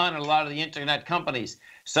Amazon and a lot of the internet companies.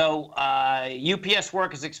 So UPS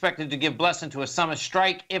work is expected to give blessing to a summer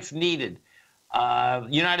strike if needed.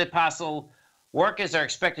 United Parcel workers are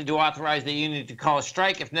expected to authorize the union to call a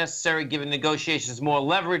strike if necessary, giving negotiations more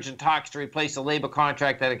leverage and talks to replace a labor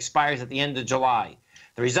contract that expires at the end of July.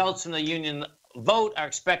 The results from the union vote are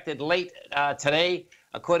expected late today,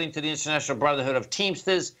 according to the International Brotherhood of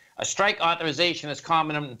Teamsters. A strike authorization is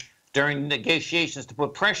common during negotiations to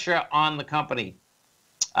put pressure on the company.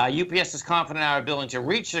 UPS is confident in our ability to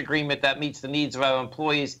reach an agreement that meets the needs of our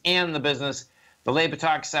employees and the business. The labor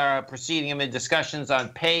talks are proceeding amid discussions on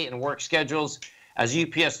pay and work schedules as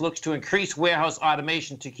UPS looks to increase warehouse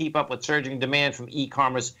automation to keep up with surging demand from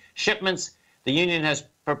e-commerce shipments. The union has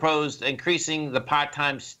proposed increasing the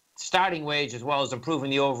part-time starting wage as well as improving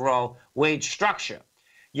the overall wage structure.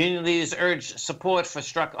 Union leaders urged support for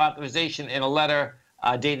strike authorization in a letter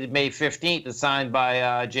dated May 15th and signed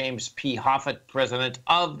by James P. Hoffett, president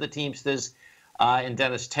of the Teamsters, and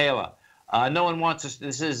Dennis Taylor. No one wants to,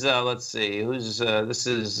 this is, let's see, this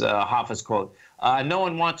is Hoffett's quote. No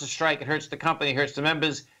one wants to strike. It hurts the company, it hurts the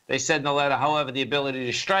members. They said in the letter, however, the ability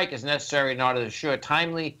to strike is necessary in order to ensure a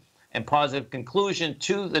timely and positive conclusion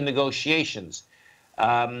to the negotiations.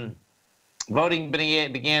 Voting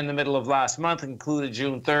began in the middle of last month, concluded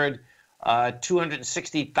June 3rd.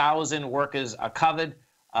 260,000 workers are covered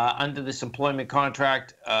under this employment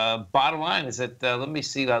contract. Bottom line is that, let me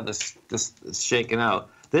see how this is shaking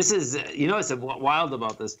out. This is, you know, what's wild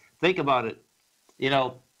about this? Think about it. You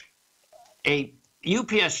know, a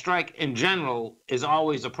UPS strike in general is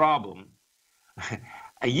always a problem.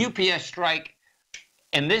 A UPS strike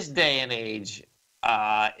in this day and age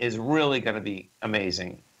is really going to be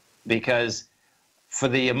amazing because for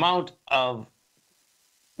the amount of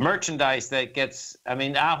merchandise that gets, I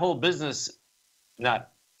mean, our whole business, a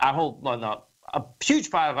huge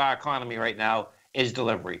part of our economy right now is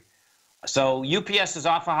delivery. So UPS is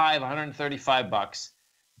off a high of $135,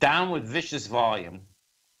 down with vicious volume.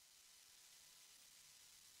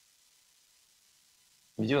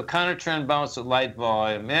 We do a counter trend bounce with light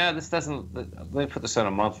volume. Yeah, this doesn't, let me put this on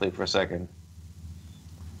a monthly for a second.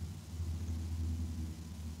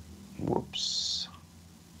 Whoops.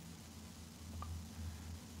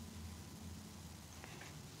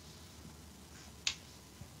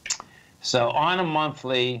 So on a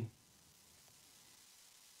monthly,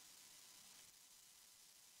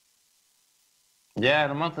 yeah,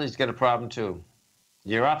 the monthly's got a problem too.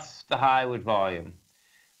 You're off the high with volume.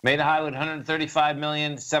 Made a high with 135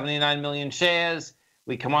 million, 79 million shares.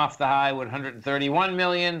 We come off the high with 131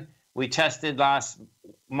 million. We tested last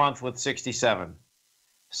month with 67.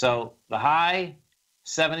 So the high,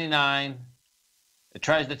 79. It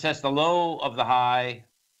tries to test the low of the high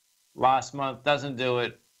last month, doesn't do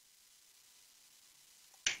it.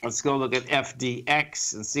 Let's go look at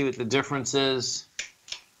FDX and see what the difference is.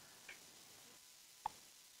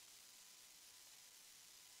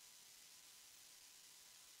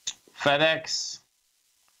 FedEx,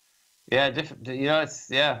 yeah, different. You know, it's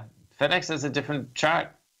FedEx has a different chart.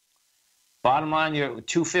 Bottom line, you're at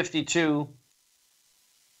 252.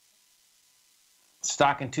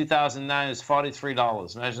 Stock in 2009 is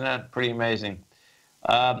 $43. Imagine that. Pretty amazing.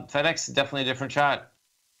 FedEx is definitely a different chart.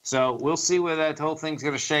 So we'll see where that whole thing's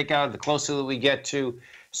going to shake out the closer that we get to.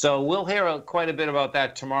 So we'll hear quite a bit about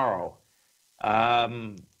that tomorrow.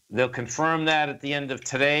 They'll confirm that at the end of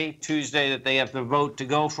today, Tuesday, that they have to vote to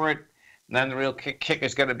go for it. And then the real kick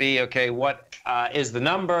is going to be, okay, what is the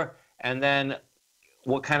number? And then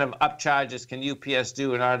what kind of upcharges can UPS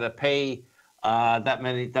do in order to pay that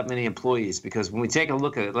many employees? Because when we take a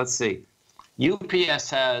look at it, let's see. UPS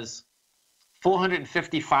has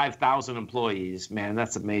 455,000 employees. Man,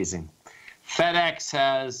 that's amazing. FedEx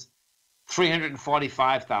has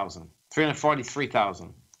 345,000,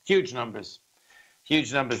 343,000. Huge numbers.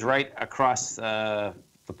 Huge numbers right across the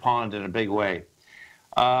pond in a big way.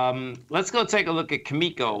 Let's go take a look at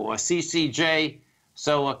Kamiko, CCJ.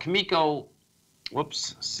 So Kamiko,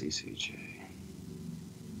 whoops, CCJ.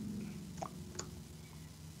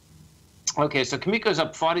 Okay, so Kamiko's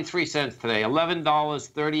up 43 cents today,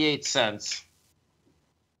 $11.38.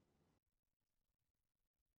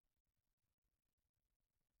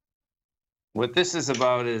 What this is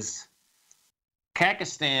about is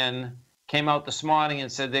Kazakhstan came out this morning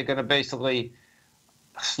and said they're going to basically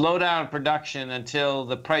slow down production until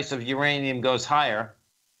the price of uranium goes higher.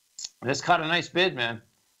 This caught a nice bid, man.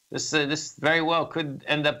 This very well could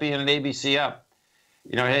end up being an ABC up.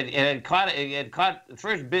 You know, it had caught the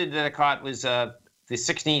first bid that it caught was the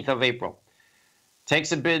 16th of April.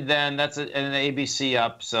 Takes a bid then, that's an ABC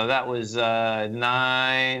up. So that was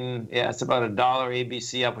it's about $1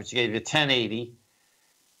 ABC up, which gave you 1080.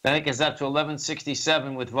 Then it gets up to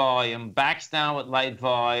 1167 with volume, backs down with light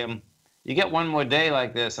volume. You get one more day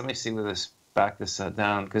like this. Let me see where this back this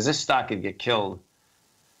down, because this stock could get killed.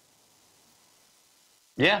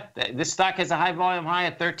 Yeah, this stock has a high volume high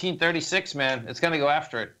at 1336, man. It's going to go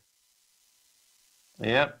after it.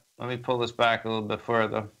 Yep. Let me pull this back a little bit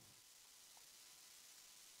further.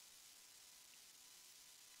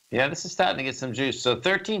 Yeah, this is starting to get some juice. So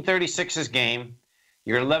 1336 is game.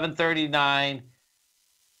 You're 1139.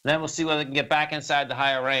 Then we'll see whether it can get back inside the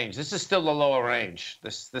higher range. This is still the lower range.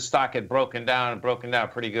 This stock had broken down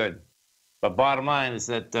pretty good. But bottom line is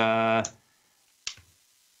that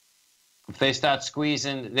if they start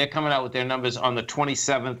squeezing, they're coming out with their numbers on the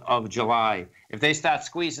 27th of July. If they start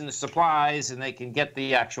squeezing the supplies and they can get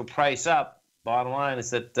the actual price up, bottom line is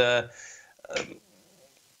that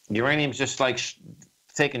uranium's just like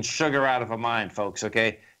taking sugar out of a mine, folks,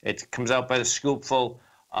 okay? It comes out by the scoopful.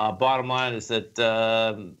 Bottom line is that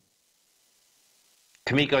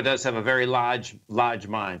Kamiko does have a very large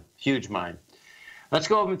mine, huge mine. Let's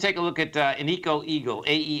go over and take a look at Ineco Eagle,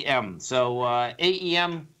 AEM. So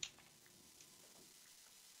AEM,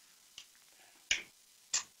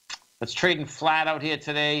 it's trading flat out here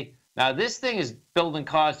today. Now this thing is building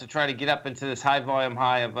cause to try to get up into this high volume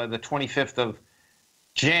high of the 25th of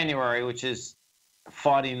January, which is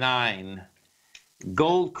 49.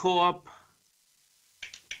 Gold Corp,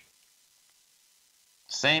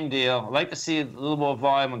 same deal. I'd like to see a little more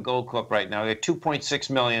volume in Gold Corp right now. They're 2.6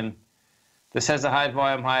 million. This has a high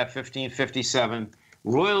volume high of 1557.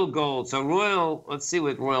 Royal Gold. So Royal, let's see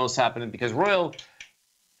what Royal's happening, because Royal,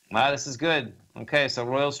 this is good. Okay, so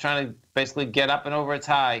Royal's trying to basically get up and over its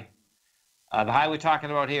high. The high we're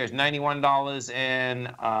talking about here is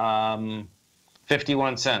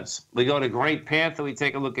 $91.51. We go to Great Panther. We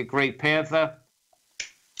take a look at Great Panther.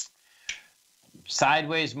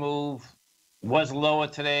 Sideways move. Was lower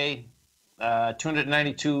today.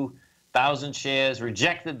 292,000 shares.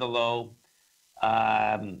 Rejected the low.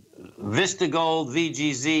 Vista Gold,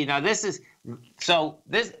 VGZ. Now this is, so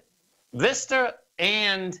this Vista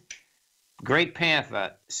and Great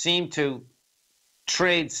Panther seem to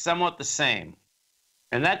trade somewhat the same.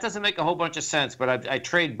 And that doesn't make a whole bunch of sense, but I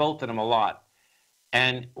trade both of them a lot.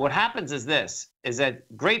 And what happens is this, is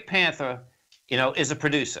that Great Panther, is a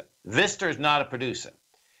producer. Vista is not a producer.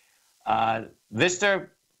 Vista,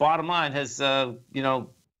 bottom line, has, good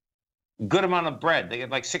amount of bread. They get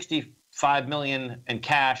like 65 million in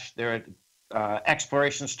cash. They're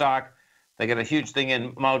exploration stock. They get a huge thing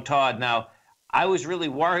in Mount Todd. Now, I was really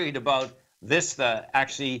worried about Vista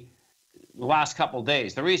actually the last couple of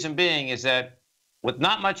days. The reason being is that with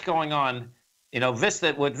not much going on,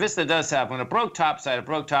 Vista, what Vista does have, when it broke topside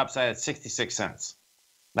at 66 cents.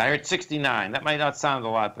 Now you're at 69. That might not sound a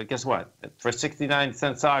lot, but guess what? For a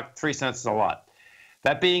 69-cent stock, 3 cents is a lot.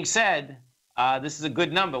 That being said, this is a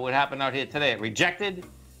good number. What happened out here today? It rejected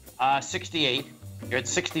 68. You're at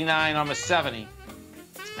 69, almost 70.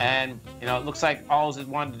 And, it looks like all it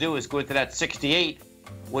wanted to do is go into that 68,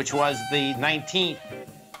 which was the 19th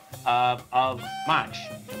of March.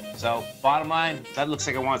 So bottom line, that looks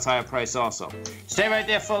like it wants higher price also. Stay right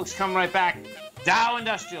there, folks. Come right back. Dow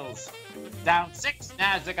Industrials down 6,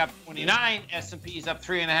 NASDAQ up 29, S&P's up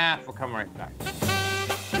 3.5. We'll come right back.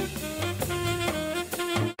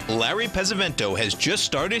 Larry Pesavento has just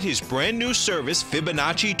started his brand new service,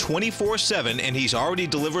 Fibonacci 24/7, and he's already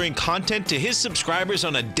delivering content to his subscribers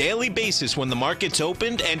on a daily basis when the market's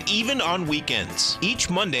opened and even on weekends. Each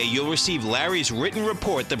Monday, you'll receive Larry's written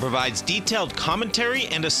report that provides detailed commentary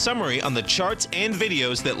and a summary on the charts and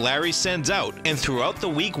videos that Larry sends out. And throughout the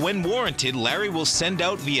week, when warranted, Larry will send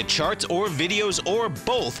out via charts or videos or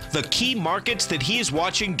both the key markets that he is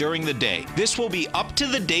watching during the day. This will be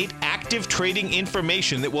up-to-the-date, active trading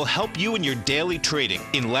information that will help you in your daily trading.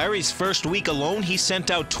 In Larry's first week alone, he sent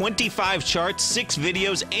out 25 charts, 6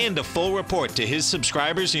 videos, and a full report to his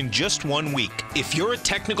subscribers in just 1 week. If you're a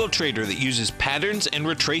technical trader that uses patterns and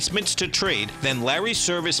retracements to trade, then Larry's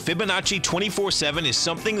service Fibonacci 24/7 is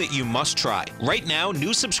something that you must try. Right now,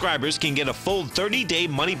 new subscribers can get a full 30-day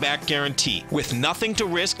money-back guarantee. With nothing to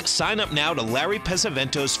risk, sign up now to Larry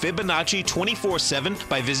Pesavento's Fibonacci 24/7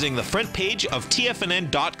 by visiting the front page of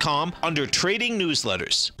TFNN.com under Trading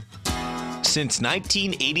Newsletters. Since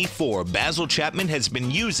 1984, Basil Chapman has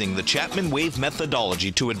been using the Chapman Wave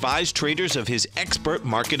methodology to advise traders of his expert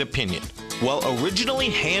market opinion. While originally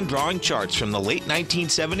hand-drawing charts from the late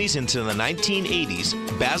 1970s into the 1980s,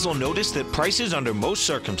 Basil noticed that prices under most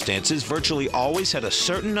circumstances virtually always had a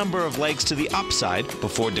certain number of legs to the upside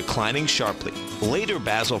before declining sharply. Later,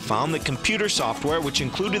 Basil found that computer software, which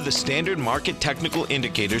included the standard market technical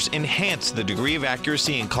indicators, enhanced the degree of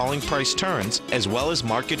accuracy in calling price turns, as well as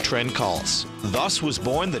market trend calls. Thus was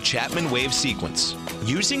born the Chapman Wave sequence.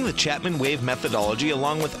 Using the Chapman Wave methodology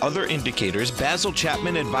along with other indicators, Basil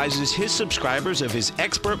Chapman advises his subscribers of his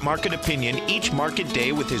expert market opinion each market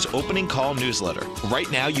day with his opening call newsletter. Right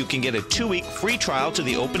now, you can get a 2-week free trial to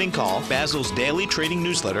the opening call, Basil's daily trading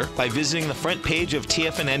newsletter, by visiting the front page of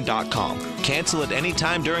TFNN.com. Cancel at any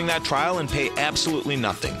time during that trial and pay absolutely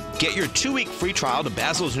nothing. Get your 2-week free trial to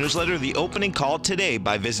Basil's newsletter, The Opening Call, today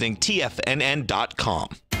by visiting TFNN.com.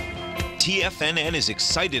 TFNN is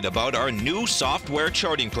excited about our new software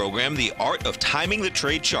charting program, The Art of Timing the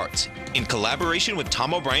Trade Charts. In collaboration with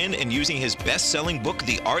Tom O'Brien and using his best-selling book,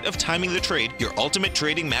 The Art of Timing the Trade, Your Ultimate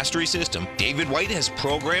Trading Mastery System, David White has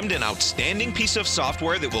programmed an outstanding piece of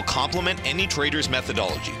software that will complement any trader's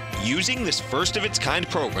methodology. Using this first-of-its-kind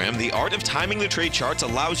program, The Art of Timing the Trade Charts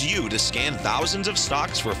allows you to scan thousands of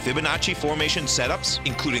stocks for Fibonacci formation setups,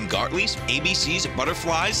 including Gartley's, ABC's,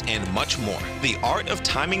 butterflies, and much more. The Art of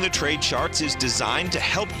Timing the Trade Charts is designed to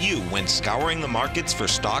help you when scouring the markets for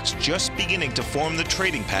stocks just beginning to form the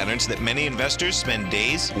trading patterns that many investors spend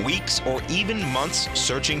days, weeks, or even months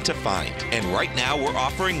searching to find. And right now, we're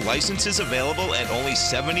offering licenses available at only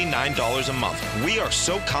 $79 a month. We are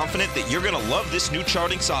so confident that you're going to love this new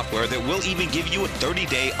charting software that will even give you a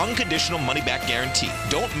 30-day unconditional money-back guarantee.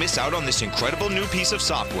 Don't miss out on this incredible new piece of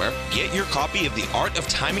software. Get your copy of The Art of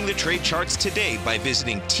Timing the Trade Charts today by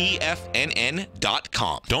visiting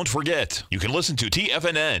TFNN.com. Don't forget, you can listen to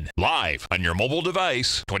TFNN live on your mobile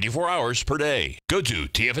device 24 hours per day. Go to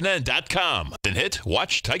TFNN.com, then hit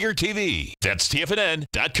Watch Tiger TV. That's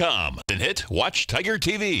TFNN.com, then hit Watch Tiger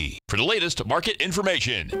TV for the latest market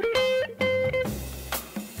information.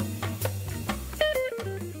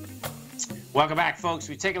 Welcome back, folks.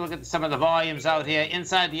 We take a look at some of the volumes out here.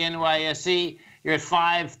 Inside the NYSE, you're at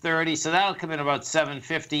 530, so that'll come in about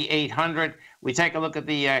 750, 800. We take a look at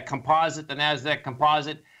the composite, the NASDAQ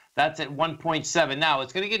composite. That's at 1.7. Now,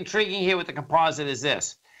 it's going to get intriguing here with the composite is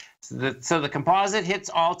this. So the composite hits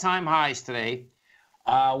all-time highs today.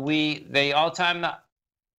 The all-time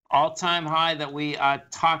high that we are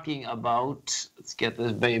talking about, let's get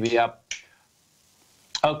this baby up.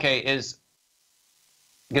 Okay,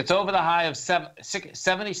 gets over the high of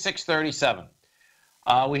 76.37.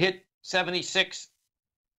 We hit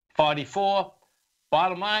 76.44.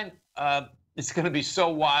 Bottom line, it's going to be so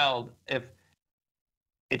wild if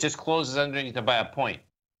it just closes underneath it by a point.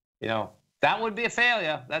 You know, that would be a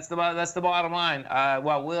failure. That's the bottom line.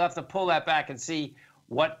 Well, we'll have to pull that back and see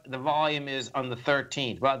what the volume is on the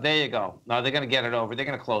 13th. Well, there you go. No, they're going to get it over. They're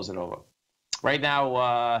going to close it over. Right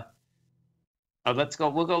now, let's go.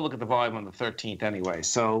 We'll go look at the volume on the 13th anyway.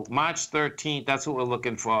 So March 13th, that's what we're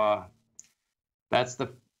looking for. That's the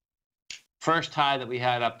first high that we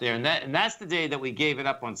had up there, and that's the day that we gave it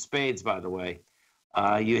up on spades. By the way,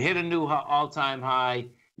 you hit a new all-time high.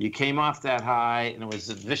 You came off that high, and it was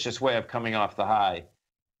a vicious way of coming off the high.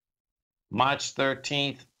 March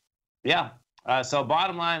 13th, yeah. So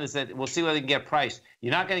bottom line is that we'll see whether you can get price.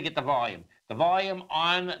 You're not going to get the volume. The volume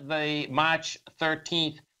on the March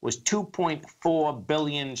 13th was 2.4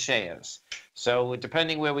 billion shares. So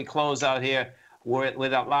depending where we close out here, where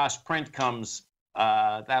that last print comes,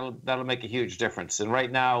 that'll make a huge difference. And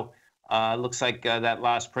right now, looks like that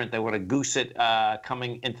last print, they want to goose it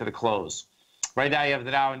coming into the close. Right now, you have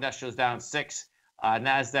the Dow Industrials down 6,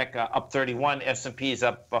 NASDAQ up 31, S&P is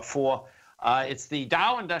up 4. It's the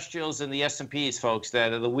Dow Industrials and the S&Ps, folks,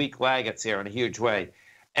 that are the weak laggards here in a huge way.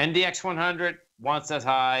 NDX 100 wants that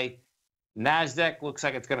high. NASDAQ looks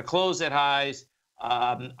like it's going to close at highs.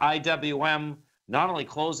 IWM not only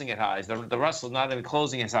closing at highs, the Russell not even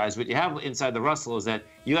closing at highs. What you have inside the Russell is that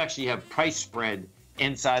you actually have price spread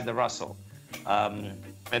inside the Russell.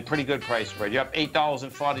 And pretty good price spread. You're up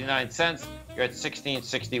 $8.49. You're at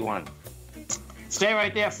 1661. Stay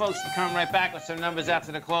right there, folks. We're coming right back with some numbers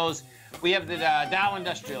after the close. We have the Dow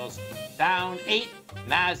Industrials down 8,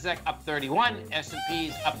 NASDAQ up 31,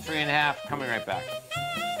 S&Ps up 3.5. Coming right back.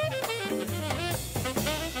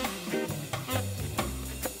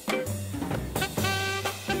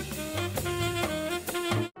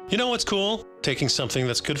 You know what's cool? Taking something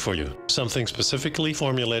that's good for you. Something specifically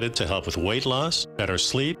formulated to help with weight loss, better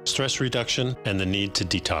sleep, stress reduction, and the need to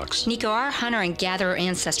detox. Nico, our hunter and gatherer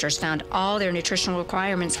ancestors found all their nutritional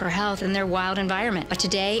requirements for health in their wild environment. But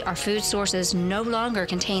today, our food sources no longer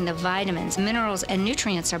contain the vitamins, minerals, and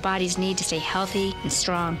nutrients our bodies need to stay healthy and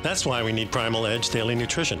strong. That's why we need Primal Edge Daily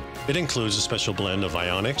Nutrition. It includes a special blend of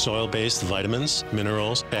ionic, soil-based vitamins,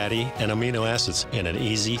 minerals, fatty, and amino acids in an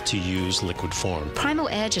easy-to-use liquid form. Primal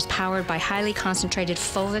Edge is powered by highly concentrated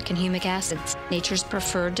fulvic and humic acids, nature's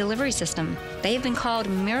preferred delivery system. They have been called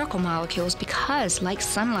miracle molecules because, like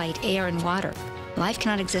sunlight, air, and water, life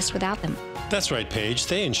cannot exist without them. That's right, Paige.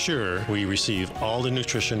 They ensure we receive all the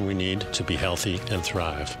nutrition we need to be healthy and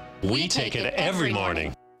thrive. We take it every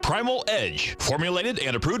morning. Primal Edge, formulated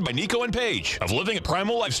and approved by Nico and Paige of Living a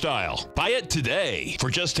Primal Lifestyle. Buy it today for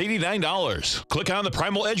just $89. Click on the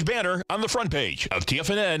Primal Edge banner on the front page of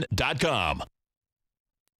TFNN.com.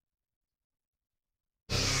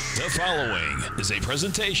 The following is a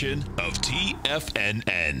presentation of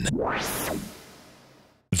TFNN.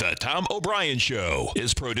 The Tom O'Brien Show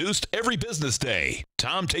is produced every business day.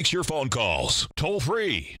 Tom takes your phone calls toll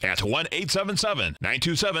free at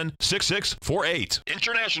 1-877-927-6648.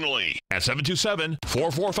 Internationally at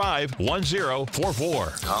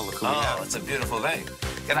 727-445-1044. Oh, look who we have. It's a beautiful day.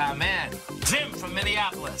 Get our man, Jim from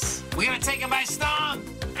Minneapolis. We're going to take it by storm.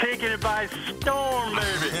 Taking it by storm,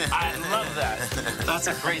 baby. I love that. That's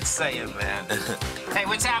a great saying, man. Hey,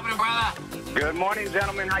 what's happening, brother? Good morning,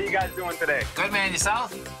 gentlemen. How you guys doing today? Good, man.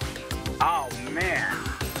 Yourself? Oh, man.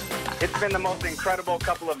 It's been the most incredible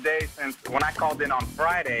couple of days since when I called in on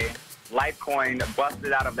Friday, Litecoin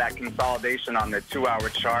busted out of that consolidation on the 2-hour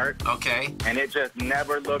chart. Okay. And it just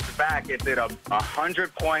never looked back. It did a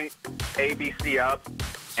 100-point ABC up,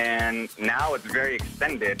 and now it's very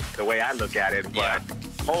extended the way I look at it. But yeah.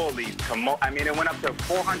 Holy I mean, it went up to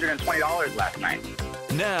 $420 last night.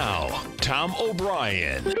 Now, Tom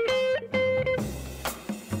O'Brien.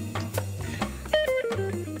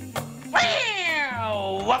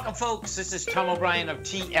 Welcome, folks. This is Tom O'Brien of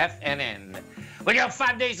TFNN. We go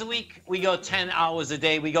 5 days a week. We go 10 hours a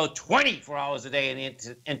day. We go 24 hours a day on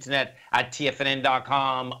the internet at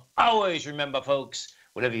TFNN.com. Always remember, folks,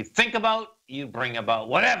 whatever you think about, you bring about.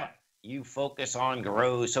 Whatever you focus on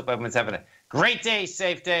grows. Hope everyone's having a great day,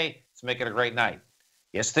 safe day. Let's make it a great night.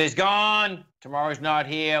 Yesterday's gone. Tomorrow's not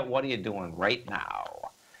here. What are you doing right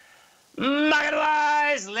now?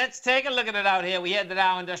 Market-wise, let's take a look at it out here. We had the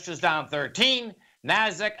Dow Industrials down 13.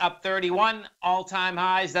 NASDAQ up 31, all-time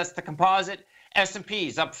highs. That's the composite.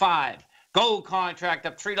 S&P's up 5. Gold contract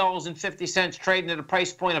up $3.50, trading at a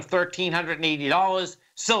price point of $1,380.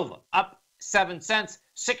 Silver up 7 cents,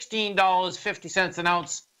 $16.50 an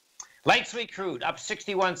ounce. Light sweet crude up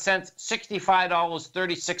 61 cents,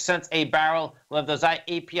 $65.36 a barrel. We'll have those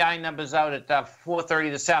API numbers out at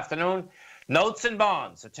 4:30 this afternoon. Notes and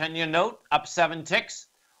bonds. A 10-year note up 7 ticks,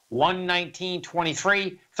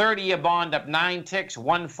 119.23. 30-year bond up 9 ticks,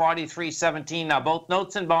 143.17. Now, both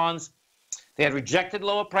notes and bonds, they had rejected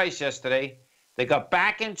lower price yesterday. They got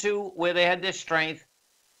back into where they had their strength.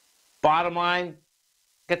 Bottom line,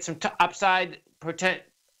 get some upside.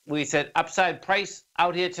 We said upside price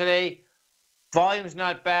out here today. Volume's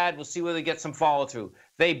not bad. We'll see where they get some follow through.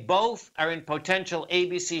 They both are in potential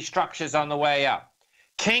ABC structures on the way up.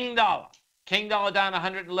 King dollar. King dollar down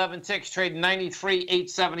 111 ticks, trading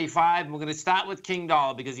 93.875. We're going to start with King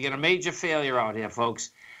dollar because you get a major failure out here, folks.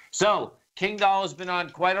 So King dollar's been on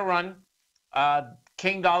quite a run.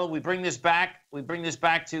 King dollar, we bring this back. We bring this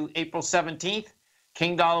back to April 17th.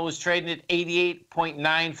 King dollar was trading at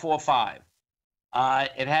 88.945.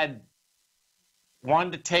 It had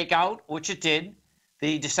wanted to take out, which it did,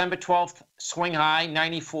 the December 12th swing high,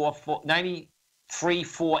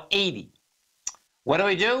 93,480. What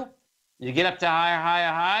do? You get up to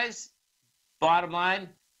higher highs. Bottom line,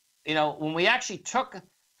 you know, when we actually took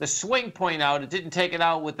the swing point out, it didn't take it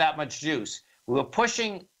out with that much juice. We were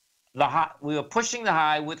pushing the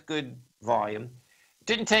high with good volume.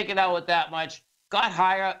 Didn't take it out with that much. Got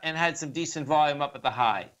higher and had some decent volume up at the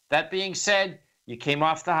high. That being said, you came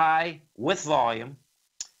off the high with volume.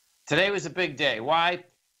 Today was a big day. Why?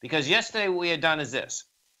 Because yesterday what we had done is this.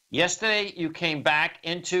 Yesterday you came back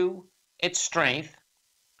into its strength,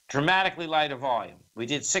 dramatically lighter volume. We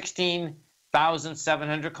did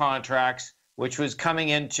 16,700 contracts, which was coming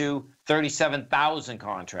into 37,000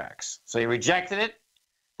 contracts. So you rejected it.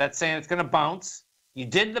 That's saying it's going to bounce. You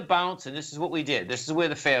did the bounce, and this is what we did. This is where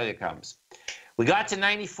the failure comes. We got to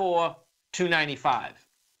 94,295.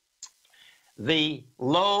 The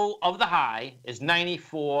low of the high is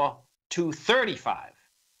 94,235.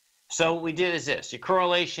 So what we did is this. Your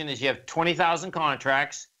correlation is you have 20,000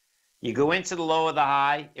 contracts. You go into the low of the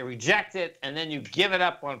high, you reject it, and then you give it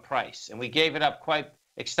up on price. And we gave it up quite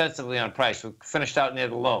extensively on price. We finished out near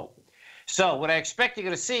the low. So what I expect you're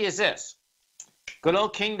going to see is this. Good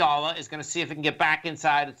old King Dollar is going to see if it can get back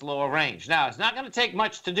inside its lower range. Now, it's not going to take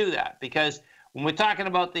much to do that because when we're talking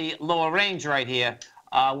about the lower range right here,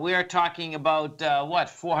 we're talking about,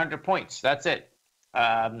 400 points. That's it.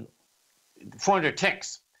 400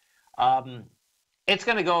 ticks. It's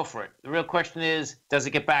going to go for it. The real question is, does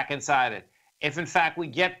it get back inside it? If, in fact, we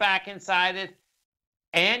get back inside it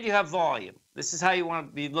and you have volume, this is how you want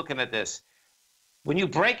to be looking at this. When you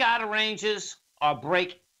break out of ranges or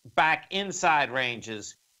break back inside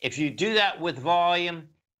ranges, if you do that with volume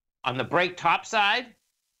on the break top side,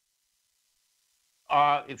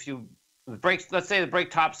 or if you break, let's say the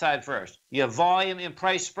break top side first, you have volume and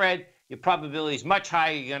price spread, your probability is much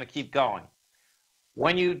higher, you're going to keep going.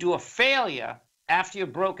 When you do a failure after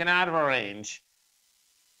you've broken out of a range,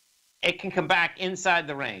 it can come back inside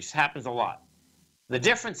the range. This happens a lot. The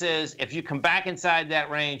difference is if you come back inside that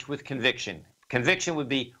range with conviction. Conviction would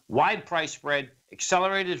be wide price spread,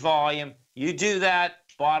 accelerated volume. You do that,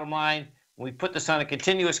 bottom line, when we put this on a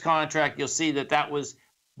continuous contract, you'll see that that was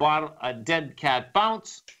a dead cat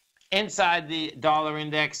bounce inside the dollar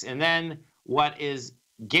index. And then what is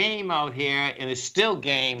game out here, and is still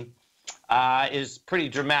game, is pretty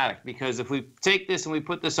dramatic. Because if we take this and we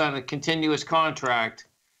put this on a continuous contract,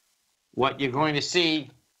 what you're going to see,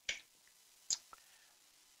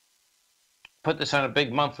 put this on a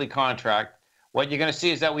big monthly contract, what you're going to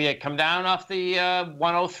see is that we had come down off the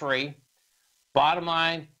 103. Bottom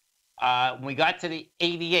line, when we got to the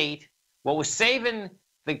 88, what was saving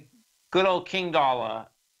the good old King Dollar,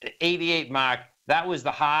 the 88 mark, that was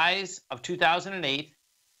the highs of 2008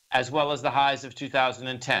 as well as the highs of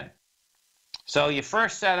 2010. So your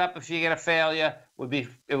first setup, if you get a failure, would be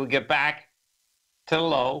it would get back to the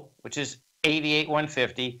low, which is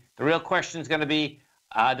 88,150. The real question is going to be,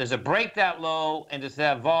 does it break that low, and does it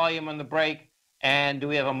have volume on the break? And do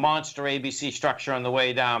we have a monster ABC structure on the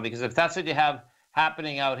way down? Because if that's what you have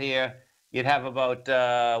happening out here, you'd have about,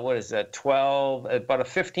 what is that, about a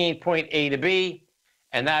 15-point A to B,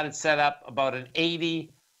 and that would set up about an $80.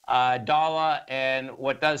 And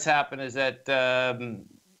what does happen is that,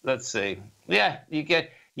 let's see, yeah,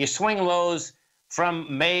 you swing lows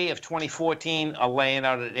from May of 2014 are laying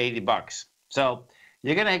out at $80. So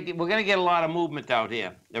we're gonna get a lot of movement out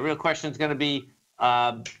here. The real question is going to be,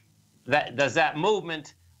 does that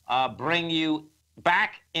movement bring you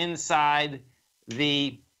back inside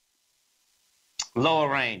the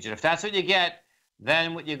lower range? And if that's what you get,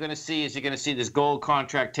 then what you're going to see is you're going to see this gold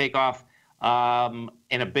contract take off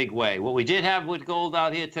in a big way. What we did have with gold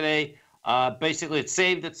out here today, basically it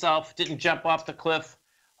saved itself, didn't jump off the cliff.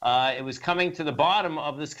 It was coming to the bottom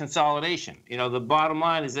of this consolidation. You know, the bottom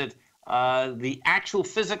line is that the actual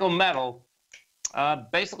physical metal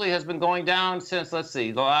basically has been going down since, let's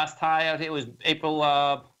see, the last high out here was April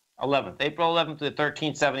 11th. April 11th to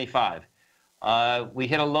 1375. We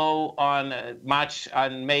hit a low on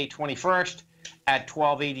May 21st at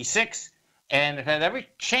 1286, and it had every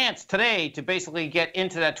chance today to basically get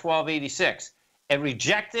into that 1286. It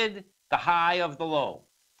rejected the high of the low.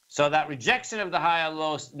 So that rejection of the high of the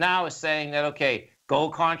low now is saying that, okay,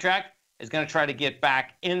 gold contract is going to try to get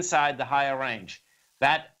back inside the higher range.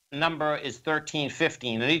 That number is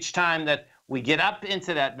 1315. And each time that we get up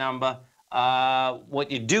into that number,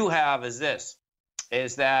 what you do have is this,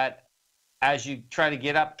 is that as you try to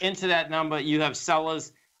get up into that number, you have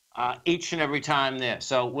sellers each and every time there.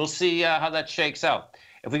 So we'll see how that shakes out.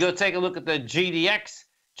 If we go take a look at the GDX,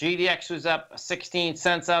 GDX was up 16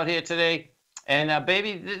 cents out here today. And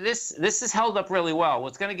baby, this is held up really well.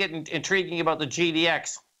 What's going to get intriguing about the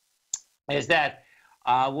GDX is that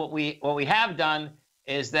what we have done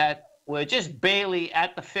is that we're just barely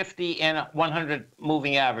at the 50 and 100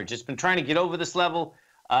 moving average. It's been trying to get over this level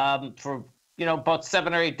for about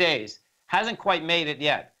 7 or 8 days. Hasn't quite made it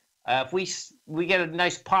yet. If we get a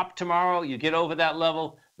nice pop tomorrow, you get over that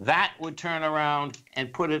level, that would turn around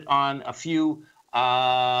and put it on a few,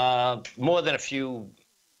 more than a few,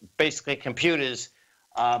 basically computers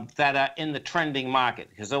that are in the trending market.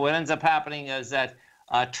 Because so what ends up happening is that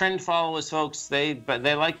trend followers, folks, they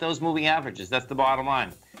like those moving averages. That's the bottom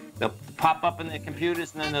line. They'll pop up in their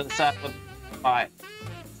computers and then they'll decide to buy it.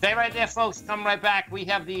 Stay right there, folks. Come right back. We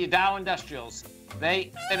have the Dow Industrials.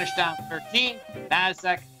 They finished down 13.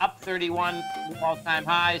 NASDAQ up 31, all-time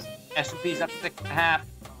highs. S&P's up 6.5. Come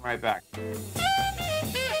right back.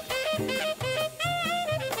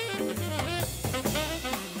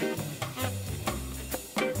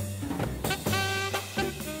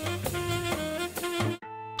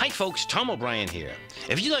 Hi folks, Tom O'Brien here.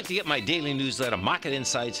 If you'd like to get my daily newsletter, Market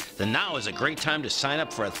Insights, then now is a great time to sign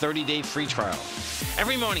up for a 30-day free trial.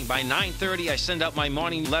 Every morning by 9:30, I send out my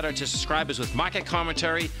morning letter to subscribers with market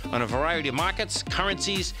commentary on a variety of markets,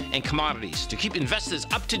 currencies, and commodities to keep investors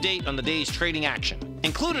up to date on the day's trading action.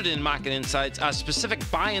 Included in Market Insights are specific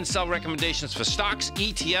buy and sell recommendations for stocks,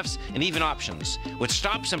 ETFs, and even options, with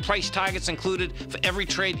stops and price targets included for every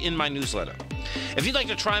trade in my newsletter. If you'd like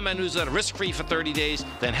to try my newsletter risk-free for 30 days,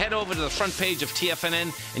 then head over to the front page of TFNN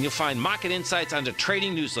and you'll find Market Insights under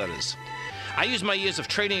Trading Newsletters. I use my years of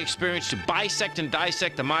trading experience to bisect and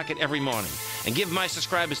dissect the market every morning and give my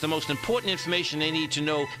subscribers the most important information they need to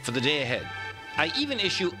know for the day ahead. I even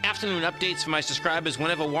issue afternoon updates for my subscribers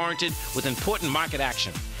whenever warranted with important market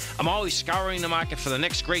action. I'm always scouring the market for the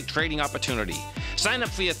next great trading opportunity. Sign up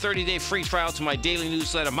for your 30-day free trial to my daily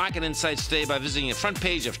newsletter, Market Insights, today by visiting the front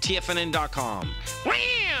page of TFNN.com.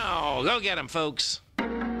 Wow! Go get 'em, folks.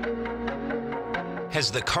 Has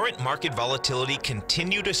the current market volatility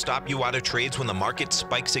continued to stop you out of trades when the market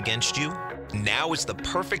spikes against you? Now is the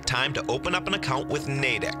perfect time to open up an account with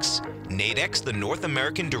Nadex. Nadex, the North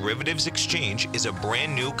American Derivatives Exchange, is a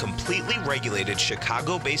brand new, completely regulated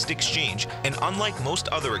Chicago-based exchange, and unlike most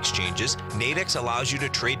other exchanges, Nadex allows you to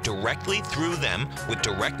trade directly through them with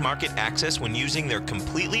direct market access when using their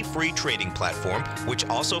completely free trading platform, which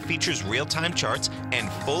also features real-time charts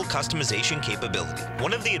and full customization capability.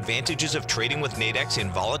 One of the advantages of trading with Nadex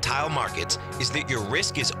in volatile markets is that your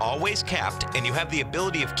risk is always capped and you have the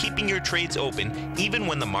ability of keeping your trades open even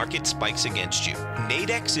when the market spikes against you.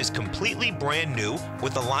 Nadex is completely brand new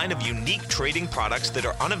with a line of unique trading products that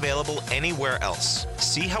are unavailable anywhere else.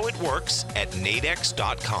 See how it works at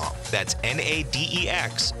nadex.com. That's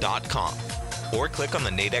NADEX.com. Or click on the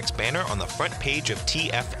Nadex banner on the front page of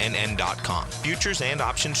TFNN.com. Futures and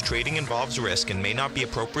options trading involves risk and may not be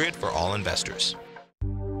appropriate for all investors.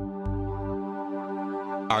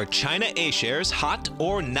 Are China A shares hot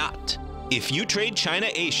or not? If you trade China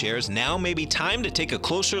A shares, now may be time to take a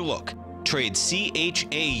closer look. Trade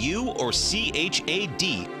CHAU or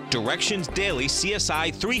CHAD, Directions Daily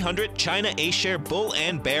CSI 300 China A Share Bull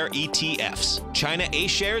and Bear ETFs. China A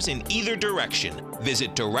shares in either direction.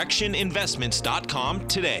 Visit directioninvestments.com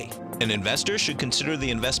today. An investor should consider the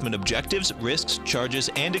investment objectives, risks, charges,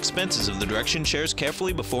 and expenses of the Direction shares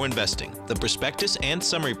carefully before investing. The prospectus and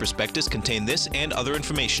summary prospectus contain this and other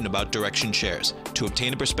information about Direction shares. To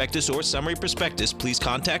obtain a prospectus or summary prospectus, please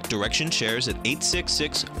contact Direction shares at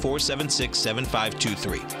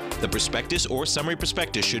 866-476-7523. The prospectus or summary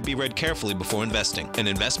prospectus should be read carefully before investing. An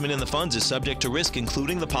investment in the funds is subject to risk,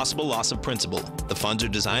 including the possible loss of principal. The funds are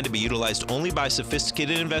designed to be utilized only by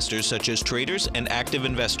sophisticated investors such as traders and active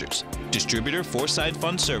investors. Distributor Foreside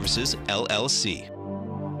Fund Services, LLC.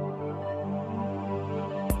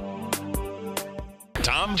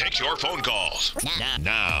 Tom takes your phone calls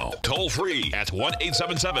now. Toll free at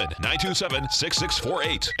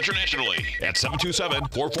 1-877-927-6648. Internationally at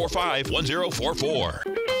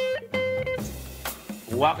 727-445-1044.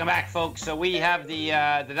 Welcome back, folks. So we have the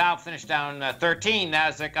Dow finished down 13,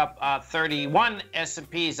 NASDAQ up 31,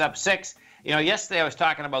 S&P's up 6. You know, yesterday I was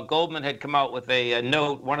talking about Goldman had come out with a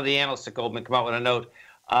note. One of the analysts at Goldman come out with a note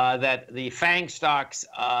that the FANG stocks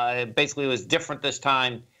basically was different this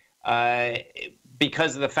time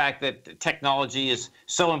because of the fact that technology is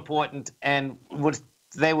so important. And what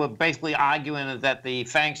they were basically arguing that the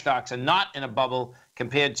FANG stocks are not in a bubble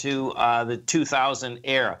compared to the 2000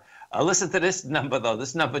 era. Listen to this number, though.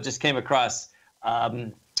 This number just came across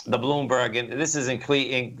the Bloomberg, and this is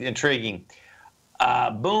intriguing.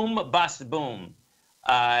 Boom, bust, boom.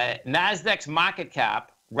 NASDAQ's market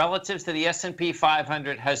cap relative to the S&P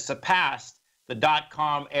 500 has surpassed the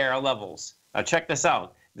 .com era levels. Now check this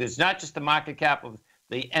out. There's not just the market cap of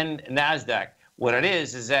the NASDAQ. What it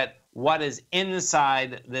is that what is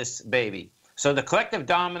inside this baby. So the collective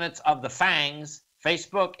dominance of the FANGs,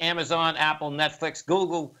 Facebook, Amazon, Apple, Netflix,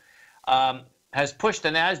 Google, has pushed the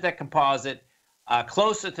NASDAQ composite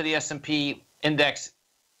closer to the S&P index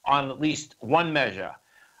on at least one measure.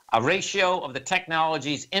 A ratio of the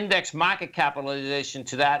technology's index market capitalization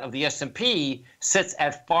to that of the S&P sits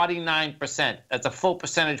at 49%. That's a full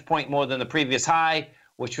percentage point more than the previous high,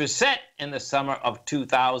 which was set in the summer of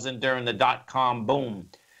 2000 during the dot-com boom.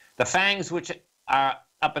 The FANGs, which are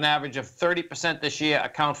up an average of 30% this year,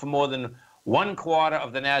 account for more than 1/4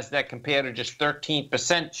 of the NASDAQ compared to just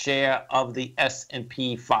 13% share of the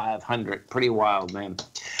S&P 500. Pretty wild, man.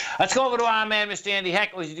 Let's go over to our man, Mr. Andy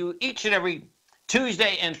Heck, as we do each and every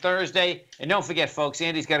Tuesday and Thursday. And don't forget, folks,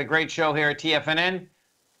 Andy's got a great show here at TFNN,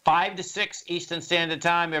 5 to 6 Eastern Standard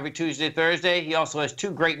Time every Tuesday, Thursday. He also has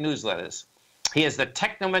 2 great newsletters. He has the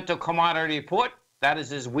Technomental Commodity Report. That is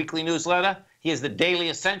his weekly newsletter. He has the Daily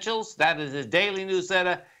Essentials. That is his daily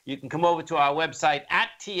newsletter. You can come over to our website at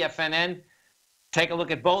TFNN. Take a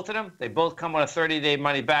look at both of them. They both come with a 30-day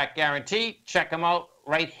money-back guarantee. Check them out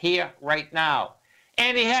right here, right now.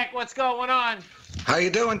 Andy Heck, what's going on? How you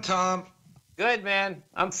doing, Tom? Good, man.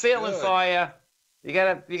 I'm feeling Good. for you.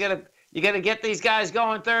 You gotta get these guys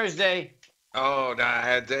going Thursday. Oh,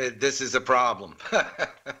 nah, this is a problem.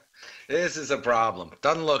 This is a problem.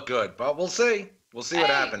 Doesn't look good, but we'll see. We'll see what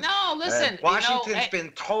happens. No, listen. Washington's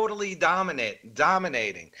been totally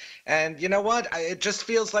dominating. And you know what? It just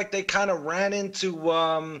feels like they kind of ran into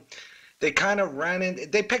they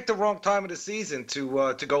picked the wrong time of the season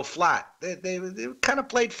to go flat. They kind of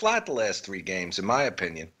played flat the last 3 games, in my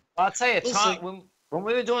opinion. I'll tell you, Tom, when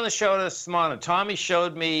we were doing the show this morning, Tommy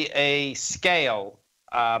showed me a scale,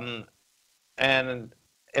 and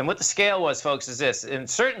what the scale was, folks, is this: in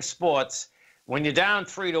certain sports, when you're down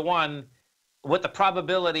 3-1, what the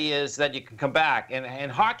probability is that you can come back. And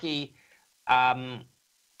in hockey,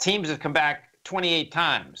 teams have come back 28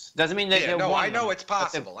 times. Doesn't mean that I know it's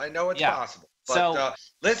possible. I know it's possible. But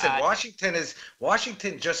listen,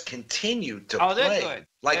 Washington just continued to play good.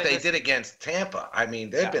 Like they did against Tampa. I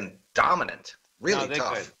mean, they've been dominant, really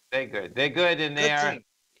tough. They're good, and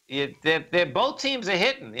they're both teams are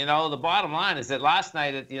hitting. You know, the bottom line is that last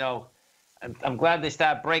night, I'm glad they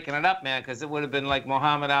stopped breaking it up, man, because it would have been like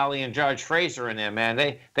Muhammad Ali and George Fraser in there, man.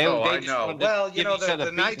 They I know. Well,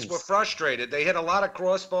 the Knights were frustrated. They hit a lot of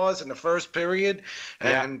crossbars in the first period,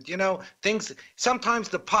 and things. Sometimes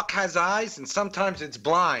the puck has eyes, and sometimes it's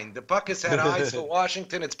blind. The puck has had eyes for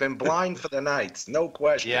Washington. It's been blind for the Knights, no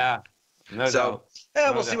question. Yeah. No doubt.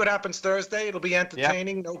 We'll see what happens Thursday. It'll be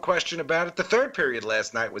entertaining, no question about it. The third period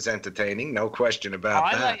last night was entertaining, no question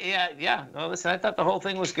about that. No, listen, I thought the whole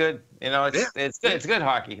thing was good. It's good. It's good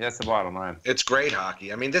hockey. That's the bottom line. It's great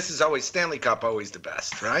hockey. I mean, this is always Stanley Cup, always the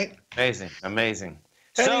best, right? Amazing.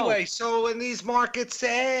 Anyway, so in these markets,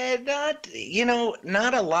 not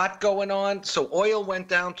a lot going on. So oil went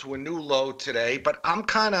down to a new low today, but I'm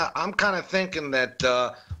kind of thinking that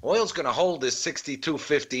oil's going to hold this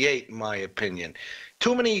 62.58 in my opinion.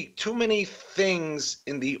 Too many things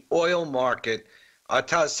in the oil market.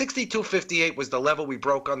 62.58 was the level we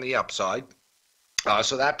broke on the upside.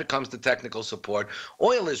 So that becomes the technical support.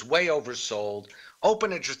 Oil is way oversold.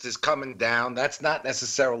 Open interest is coming down. That's not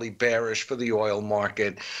necessarily bearish for the oil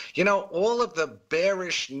market. All of the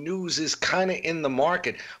bearish news is kind of in the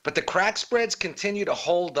market, but the crack spreads continue to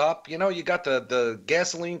hold up. You got the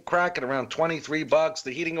gasoline crack at around $23,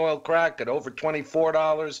 the heating oil crack at over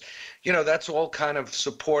 $24. That's all kind of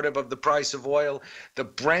supportive of the price of oil. The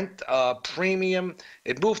Brent premium,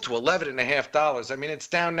 it moved to $11.50. I mean, it's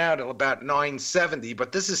down now to about $9.70,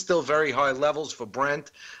 but this is still very high levels for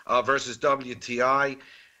Brent versus WTI.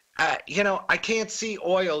 I can't see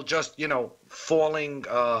oil just, falling,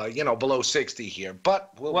 below 60 here.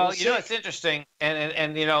 But we'll see. It's interesting,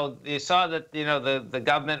 and you saw that the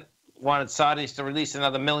government wanted Saudis to release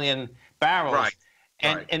another 1 million barrels, right?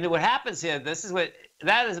 And what happens here?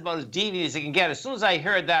 That is about as deviant as it can get. As soon as I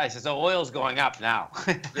heard that, I said, "Oh, oil's going up now."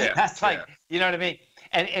 That's like, you know what I mean?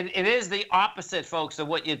 And it is the opposite, folks, of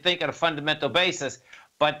what you'd think on a fundamental basis.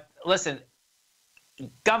 But listen,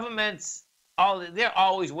 governments, they're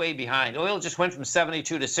always way behind. Oil just went from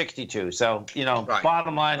 72 to 62. So,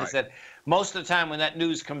 bottom line is that most of the time when that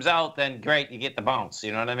news comes out, then great, you get the bounce.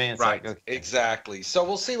 You know what I mean? It's right. Like, okay. Exactly. So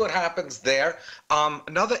we'll see what happens there.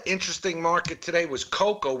 Another interesting market today was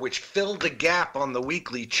cocoa, which filled the gap on the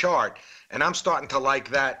weekly chart. And I'm starting to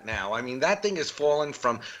like that now. I mean, that thing has fallen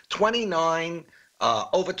from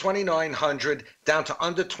over 2,900 down to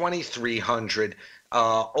under 2,300.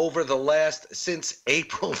 since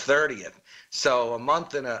April 30th. So a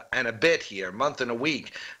month and a bit here, month and a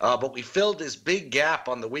week. But we filled this big gap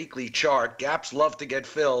on the weekly chart. Gaps love to get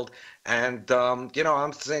filled, and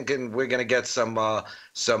I'm thinking we're going to get some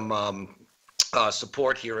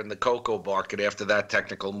support here in the cocoa market after that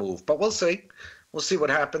technical move. But we'll see. We'll see what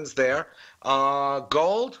happens there.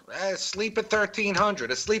 Gold, sleep at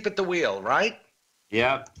 1,300. Asleep at the wheel, right?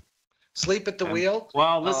 Yep. Sleep at the wheel.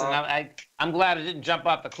 Well, listen, I'm glad it didn't jump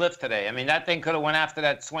off the cliff today. I mean, that thing could have went after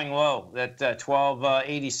that swing low, that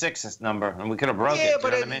 1286 number, and we could have broke it. Yeah,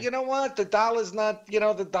 but I mean? you know what? The dollar's not.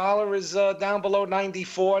 The dollar is down below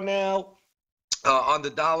 94 now. On the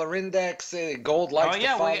dollar index, gold likes to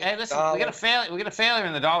follow we got a failure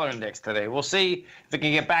in the dollar index today. We'll see if it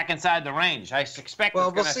can get back inside the range. I expect.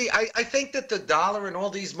 Well, we'll see. I think that the dollar and all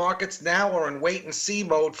these markets now are in wait and see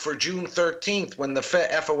mode for June 13th when the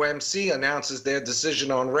FOMC announces their decision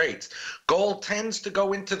on rates. Gold tends to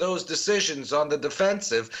go into those decisions on the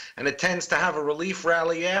defensive, and it tends to have a relief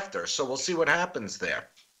rally after. So we'll see what happens there.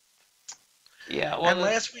 Yeah. Well, and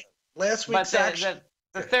last week's action.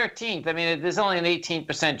 The 13th, I mean, there's only an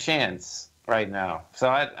 18% chance right now. So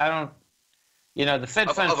I don't, the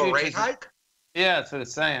Fed Fund futures. Of a rate hike? Yeah, that's what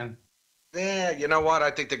it's saying. Yeah, you know what?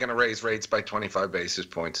 I think they're going to raise rates by 25 basis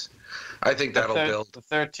points. I think that'll build. The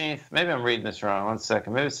 13th, maybe I'm reading this wrong. 1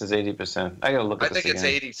 second. Maybe it says 80%. I got to look at this again. I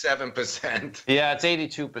think it's 87%. Yeah, it's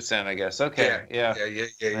 82%, I guess. Okay. Yeah.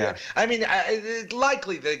 I mean,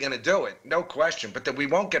 likely they're going to do it, no question, but that we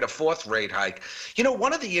won't get a fourth rate hike.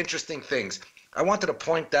 One of the interesting things I wanted to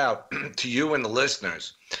point out to you and the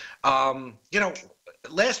listeners,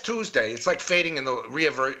 last Tuesday, it's like fading in the rear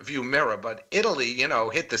view mirror, but Italy,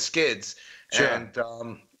 hit the skids. Sure. And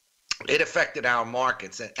it affected our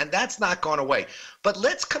markets, and that's not gone away. But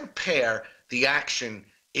let's compare the action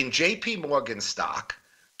in JP Morgan stock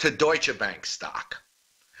to Deutsche Bank stock.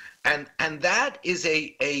 And that is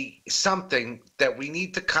a something that we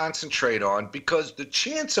need to concentrate on, because the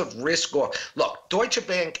chance of risk off. Look, Deutsche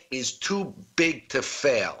Bank is too big to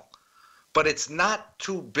fail, but it's not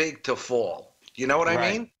too big to fall. You know what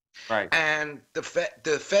I mean? Right. And the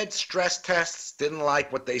Fed stress tests didn't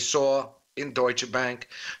like what they saw in Deutsche Bank.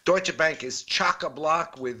 Deutsche Bank is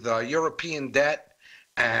chock-a-block with European debt,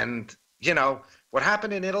 and what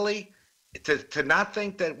happened in Italy. To not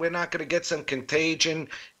think that we're not going to get some contagion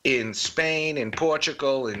in Spain, in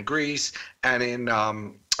Portugal, in Greece, and in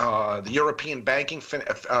the European banking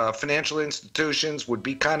financial institutions would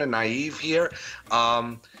be kind of naive here.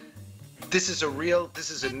 This is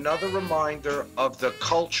another reminder of the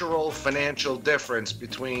cultural financial difference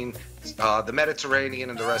between the Mediterranean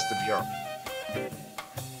and the rest of Europe.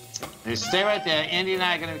 You stay right there. Andy and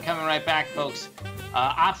I are going to be coming right back, folks.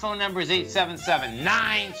 Our phone number is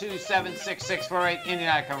 877-927-6648. Andy and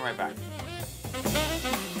I are coming right back.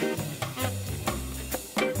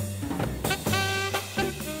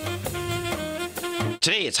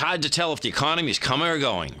 Today, it's hard to tell if the economy is coming or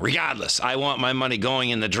going. Regardless, I want my money going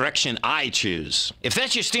in the direction I choose. If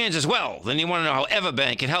that's your stance as well, then you want to know how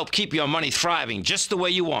EverBank can help keep your money thriving just the way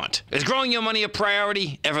you want. Is growing your money a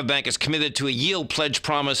priority? EverBank is committed to a yield pledge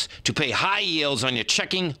promise to pay high yields on your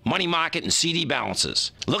checking, money market, and CD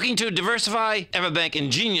balances. Looking to diversify? EverBank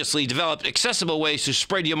ingeniously developed accessible ways to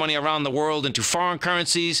spread your money around the world into foreign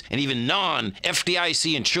currencies and even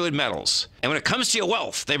non-FDIC insured metals. And when it comes to your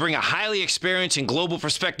wealth, they bring a highly experienced and global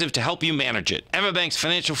perspective to help you manage it. EverBank's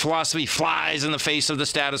financial philosophy flies in the face of the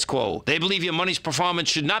status quo. They believe your money's performance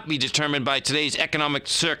should not be determined by today's economic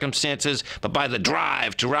circumstances, but by the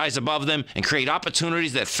drive to rise above them and create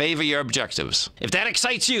opportunities that favor your objectives. If that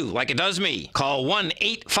excites you, like it does me, call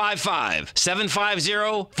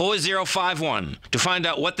 1-855-750-4051 to find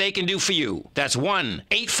out what they can do for you. That's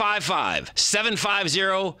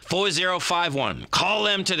 1-855-750-4051. Call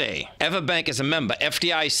them today. EverBank is a member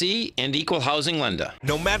FDIC and equal housing lender.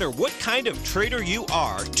 No matter what kind of trader you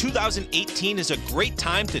are, 2018 is a great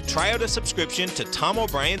time to try out a subscription to Tom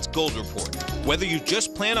O'Brien's Gold Report. Whether you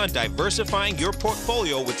just plan on diversifying your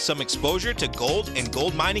portfolio with some exposure to gold and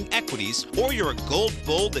gold mining equities, or you're a gold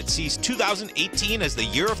bull that sees 2018 as the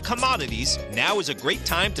year of commodities, now is a great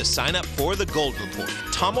time to sign up for the Gold Report.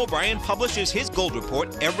 Tom O'Brien publishes his Gold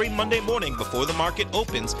Report every Monday morning before the market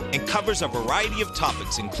opens and covers a variety of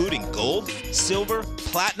topics including gold, silver,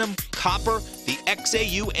 platinum, copper, the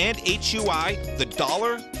XAU and HUI, the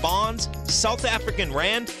dollar, bonds, South African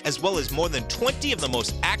rand, as well as more than 20 of the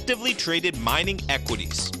most actively traded mining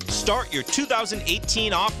equities. Start your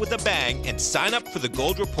 2018 off with a bang and sign up for the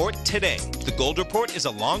Gold Report today. The Gold Report is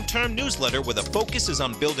a long-term newsletter where the focus is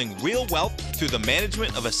on building real wealth through the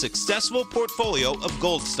management of a successful portfolio of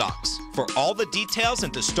gold stocks. For all the details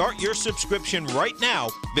and to start your subscription right now,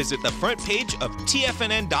 visit the front page of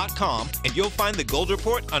TFNN.com and you'll find the Gold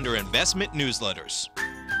Report under Investment Newsletters.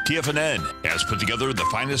 TFNN has put together the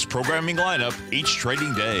finest programming lineup each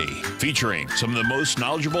trading day, featuring some of the most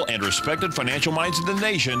knowledgeable and respected financial minds in the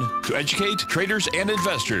nation to educate traders and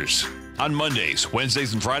investors. On Mondays,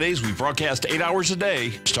 Wednesdays, and Fridays, we broadcast 8 hours a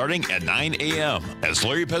day, starting at 9 a.m. as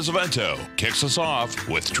Larry Pesavento kicks us off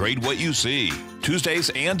with Trade What You See.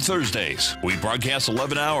 Tuesdays and Thursdays, we broadcast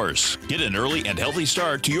 11 hours. Get an early and healthy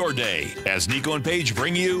start to your day as Nico and Paige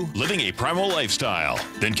bring you Living a Primal Lifestyle.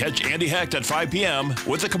 Then catch Andy Hecht at 5 p.m.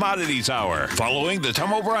 with the Commodities Hour, following the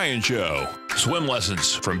Tom O'Brien Show. Swim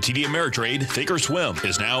lessons from TD Ameritrade Thinkorswim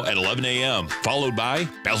is now at 11 a.m., followed by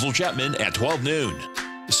Basil Chapman at 12 noon.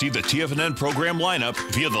 See the TFNN program lineup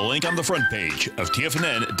via the link on the front page of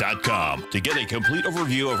TFNN.com to get a complete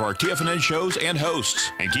overview of our TFNN shows and hosts.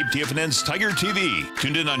 And keep TFNN's Tiger TV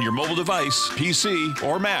tuned in on your mobile device, PC,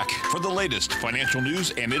 or Mac for the latest financial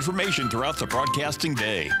news and information throughout the broadcasting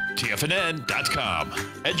day. TFNN.com,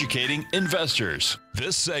 educating investors.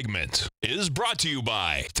 This segment is brought to you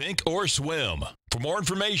by Think or Swim. For more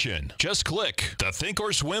information, just click the Think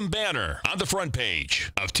or Swim banner on the front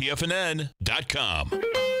page of TFNN.com.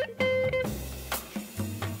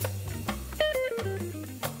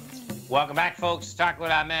 Welcome back, folks. Talking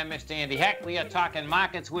with our man, Mr. Andy Hecht. We are talking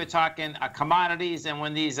markets. We're talking commodities. And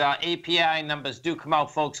when these API numbers do come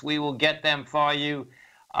out, folks, we will get them for you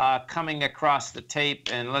coming across the tape.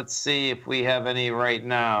 And let's see if we have any right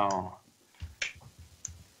now.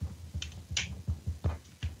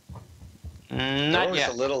 Not always yet.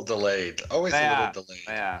 A little delayed. Always a little delayed.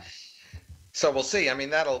 Yeah. So we'll see. I mean,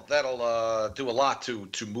 that'll do a lot to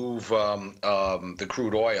move the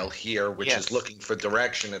crude oil here, which is looking for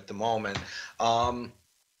direction at the moment.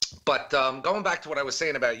 But going back to what I was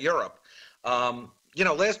saying about Europe, you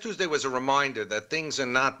know, last Tuesday was a reminder that things are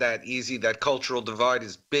not that easy. That cultural divide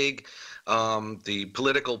is big. The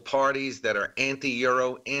political parties that are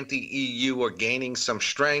anti-Euro, anti-EU are gaining some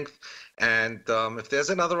strength. And if there's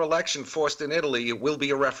another election forced in Italy, it will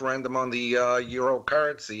be a referendum on the euro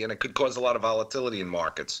currency, and it could cause a lot of volatility in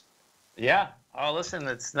markets. Yeah. Oh, listen,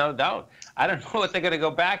 it's no doubt. I don't know what they're going to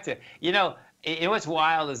go back to. You know what's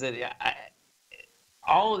wild is that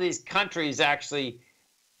all of these countries actually,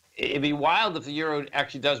 it'd be wild if the euro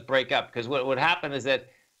actually does break up, because what would happen is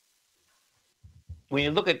that when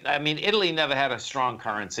you look at, I mean, Italy never had a strong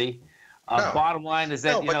currency. No. Bottom line is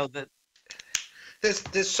that, that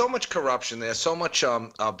there's so much corruption. There's so much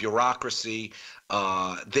bureaucracy.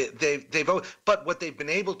 But what they've been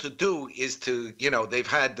able to do is to, they've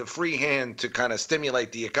had the free hand to kind of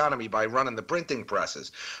stimulate the economy by running the printing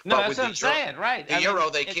presses. No, but that's what I'm saying, right? The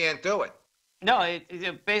euro, they can't do it. No,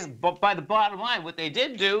 basically, by the bottom line, what they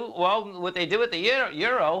did do, what they did with the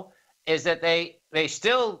euro is that they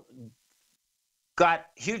still got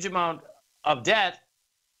huge amount of debt.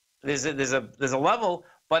 There's a level.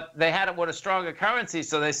 But they had it with a stronger currency,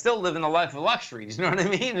 so they still live in the life of luxury. You know what I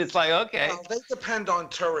mean? It's like, okay. Well, they depend on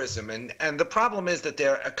tourism, and the problem is that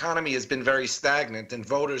their economy has been very stagnant, and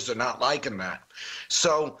voters are not liking that.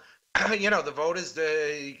 So, the voters,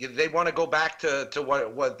 they want to go back to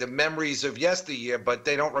what the memories of yesteryear, but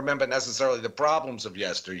they don't remember necessarily the problems of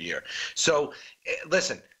yesteryear. So,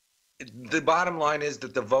 listen. The bottom line is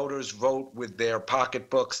that the voters vote with their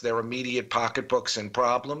pocketbooks, their immediate pocketbooks and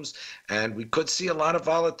problems, and we could see a lot of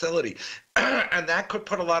volatility. And that could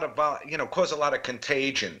put a lot of, cause a lot of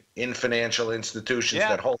contagion in financial institutions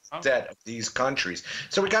that hold debt of these countries.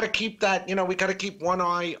 So we got to keep that, we got to keep one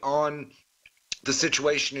eye on the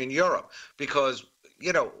situation in Europe, because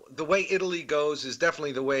the way Italy goes is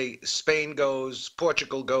definitely the way Spain goes,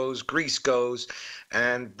 Portugal goes, Greece goes,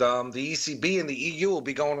 and the ECB and the EU will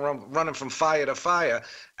be running from fire to fire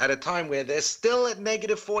at a time where they're still at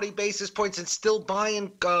negative 40 basis points and still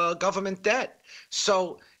buying government debt.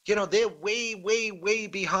 So, they're way, way, way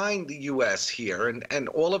behind the U.S. here, and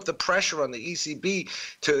all of the pressure on the ECB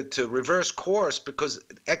to reverse course because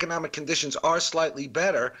economic conditions are slightly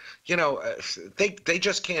better, they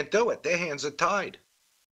just can't do it. Their hands are tied.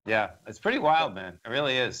 Yeah, it's pretty wild, man. It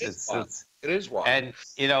really is. It is wild. And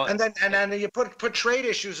and then you put trade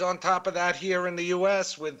issues on top of that here in the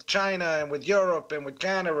U.S. with China and with Europe and with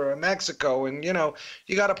Canada and Mexico, and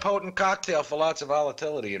you got a potent cocktail for lots of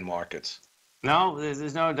volatility in markets. No,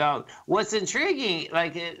 there's no doubt. What's intriguing,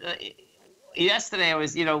 like yesterday, I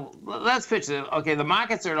was, let's picture it. Okay, the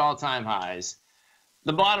markets are at all-time highs.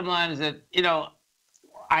 The bottom line is that,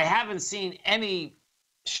 I haven't seen any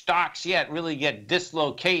stocks yet really get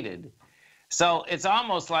dislocated. So it's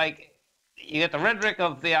almost like you get the rhetoric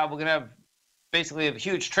of we're going to have basically a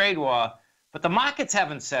huge trade war, but the markets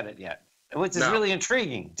haven't said it yet, which is really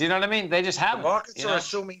intriguing. Do you know what I mean? They just haven't. The markets are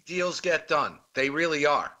assuming deals get done. They really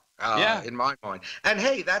are. In my mind. And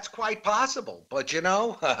hey, that's quite possible. But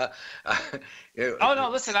oh no,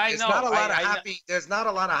 listen, I know. There's not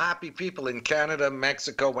a lot of happy people in Canada,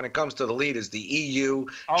 Mexico when it comes to the leaders, the EU,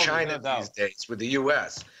 China these days with the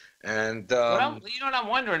US. And you know what I'm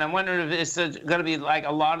wondering? I'm wondering if it's going to be like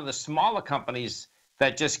a lot of the smaller companies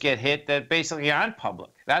that just get hit that basically aren't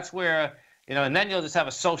public. That's where, and then you'll just have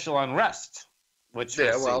a social unrest.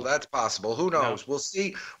 That's possible. Who knows? We'll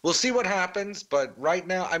see. We'll see what happens. But right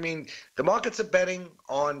now, I mean, the markets are betting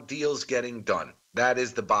on deals getting done. That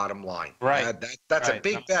is the bottom line. Right. That's a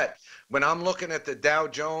big bet. When I'm looking at the Dow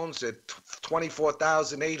Jones at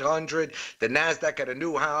 24,800, the Nasdaq at a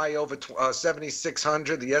new high over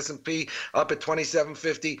 7,600, the S&P up at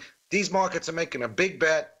 2750. These markets are making a big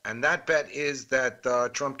bet, and that bet is that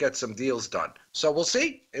Trump gets some deals done. So we'll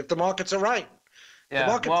see if the markets are right. Yeah,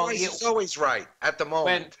 the market price is always right at the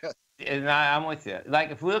moment. And I'm with you. Like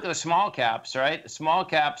if we look at the small caps, right? The small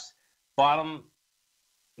caps bottom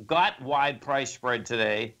got wide price spread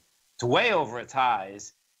today. It's way over its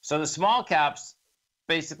highs. So the small caps,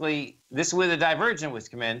 basically, this is where the divergent was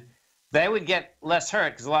come in. They would get less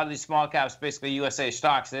hurt because a lot of these small caps, basically USA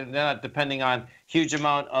stocks, they're not depending on huge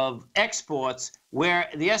amount of exports where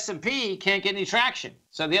the S&P can't get any traction.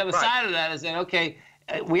 So the other side of that is that, okay,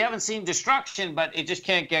 we haven't seen destruction, but it just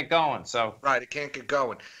can't get going. So it can't get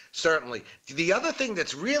going. Certainly. The other thing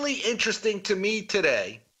that's really interesting to me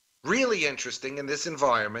today, really interesting in this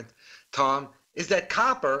environment, Tom, is that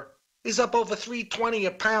copper is up over $3.20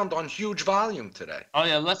 a pound on huge volume today. Oh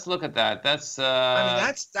yeah, let's look at that. That's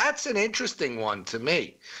that's an interesting one to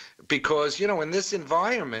me, because in this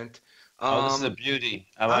environment. This is a beauty.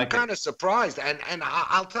 I'm kind of surprised, and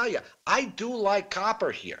I'll tell you, I do like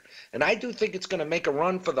copper here, and I do think it's going to make a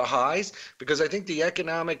run for the highs because I think the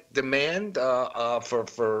economic demand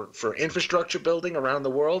for infrastructure building around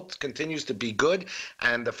the world continues to be good,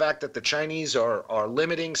 and the fact that the Chinese are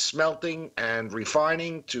limiting smelting and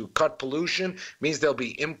refining to cut pollution means they'll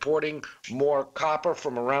be importing more copper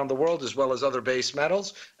from around the world as well as other base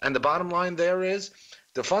metals. And the bottom line there is,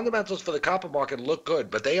 the fundamentals for the copper market look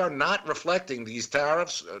good, but they are not reflecting these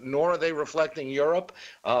tariffs, nor are they reflecting Europe.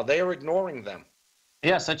 They are ignoring them.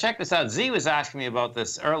 Yeah, so check this out. Z was asking me about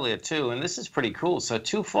this earlier, too, and this is pretty cool. So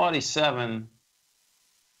 247,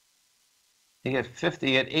 you get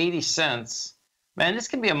 50, you get 80 cents. Man, this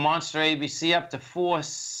can be a monster ABC up to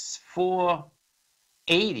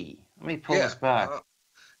 480. Let me pull this back.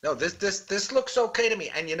 No, this looks okay to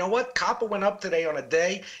me. And you know what? Copper went up today on a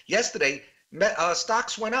day. Yesterday,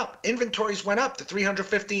 stocks went up. Inventories went up to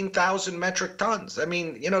 315,000 metric tons. I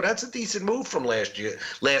mean, that's a decent move from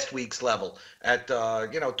last week's level at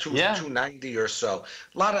 290 or so.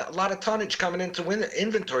 A lot of tonnage coming into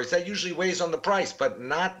inventories. That usually weighs on the price, but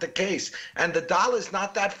not the case. And the dollar's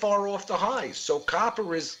not that far off the highs. So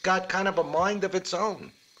copper has got kind of a mind of its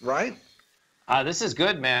own, right? This is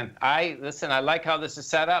good, man. I like how this is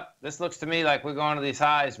set up. This looks to me like we're going to these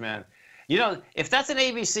highs, man. If that's an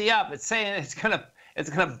ABC up, it's saying it's gonna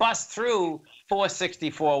bust through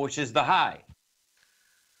 464, which is the high.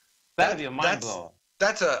 That'd be a mind blower.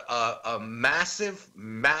 That's a massive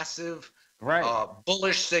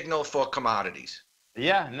bullish signal for commodities.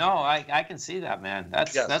 Yeah, no, I can see that, man.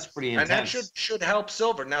 That's pretty intense. And that should help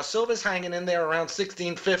silver. Now silver's hanging in there around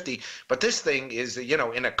 1650, but this thing is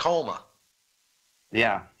in a coma.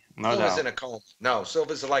 Yeah. No Silver's doubt. in a coma. No,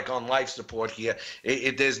 silver's like on life support here.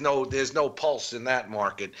 There's no pulse in that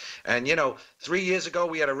market. And 3 years ago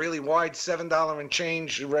we had a really wide $7 and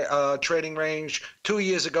change trading range. 2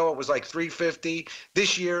 years ago it was like $3.50.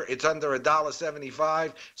 This year it's under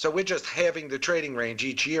 $1.75. So we're just halving the trading range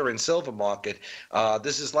each year in silver market.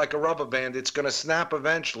 This is like a rubber band. It's going to snap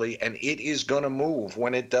eventually, and it is going to move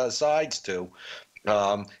when it decides to.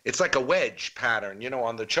 It's like a wedge pattern,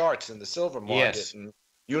 on the charts in the silver market. Yes. And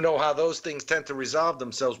you know how those things tend to resolve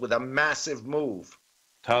themselves with a massive move.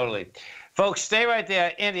 Totally. Folks, stay right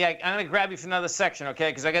there. Andy, I'm going to grab you for another section,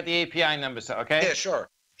 okay? Because I got the API numbers, okay? Yeah, sure.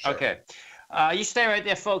 Okay. You stay right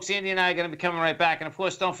there, folks. Andy and I are going to be coming right back. And, of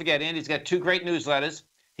course, don't forget, Andy's got 2 great newsletters.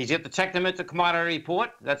 He's got the Technomental Commodity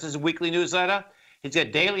Report. That's his weekly newsletter. He's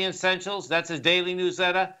got Daily Essentials. That's his daily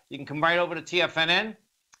newsletter. You can come right over to TFNN.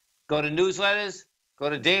 Go to newsletters. Go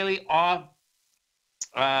to daily, or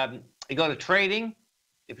You go to trading.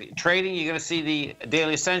 If you're trading, you're going to see the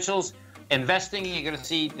daily essentials. Investing, you're going to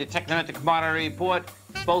see the technical commodity report.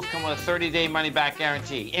 Both come with a 30-day money-back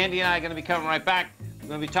guarantee. Andy and I are going to be coming right back. We're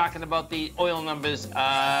going to be talking about the oil numbers.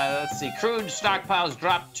 Let's see. Crude stockpiles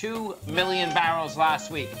dropped 2 million barrels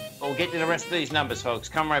last week. We'll get you the rest of these numbers, folks.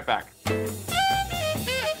 Come right back.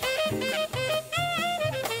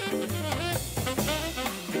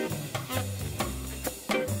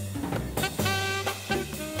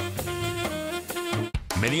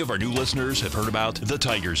 Many of our new listeners have heard about the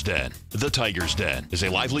Tiger's Den. The Tiger's Den is a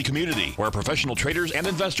lively community where professional traders and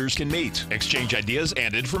investors can meet, exchange ideas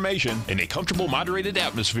and information in a comfortable, moderated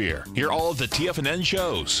atmosphere. Hear all of the TFNN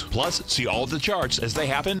shows, plus see all of the charts as they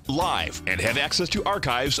happen live and have access to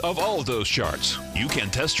archives of all of those charts. You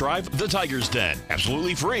can test drive the Tiger's Den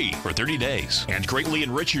absolutely free for 30 days and greatly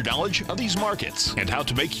enrich your knowledge of these markets and how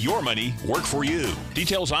to make your money work for you.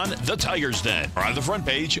 Details on the Tiger's Den are on the front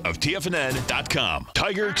page of TFNN.com.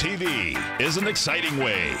 Tiger TV is an exciting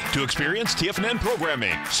way to experience TFNN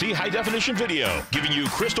programming. See high-definition video giving you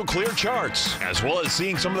crystal clear charts, as well as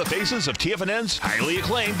seeing some of the faces of TFNN's highly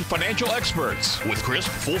acclaimed financial experts with crisp,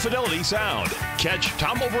 full-fidelity sound. Catch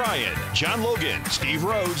Tom O'Brien, John Logan, Steve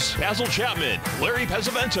Rhodes, Basil Chapman, Larry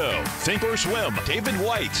Pesavento, Think or Swim, David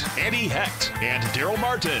White, Andy Hecht, and Daryl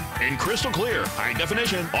Martin in crystal clear,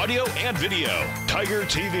 high-definition audio and video. Tiger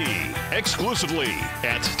TV, exclusively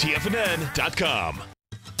at TFNN.com.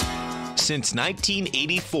 Since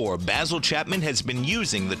 1984, Basil Chapman has been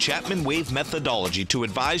using the Chapman Wave methodology to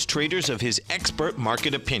advise traders of his expert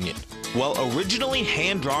market opinion. While originally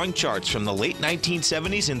hand-drawing charts from the late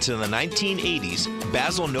 1970s into the 1980s,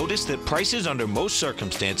 Basil noticed that prices under most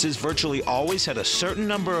circumstances virtually always had a certain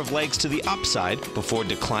number of legs to the upside before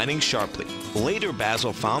declining sharply. Later,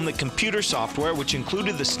 Basil found that computer software, which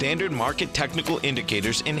included the standard market technical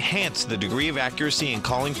indicators, enhanced the degree of accuracy in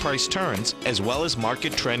calling price turns, as well as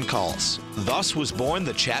market trend calls. Thus was born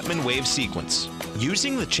the Chapman Wave sequence.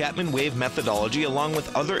 Using the Chapman Wave methodology along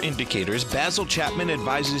with other indicators, Basil Chapman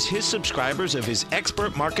advises his subscribers of his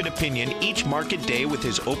expert market opinion each market day with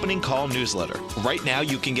his opening call newsletter. Right now,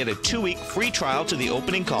 you can get a 2-week free trial to the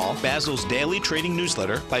opening call, Basil's daily trading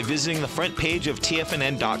newsletter, by visiting the front page of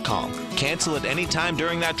TFNN.com. Cancel at any time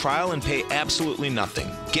during that trial and pay absolutely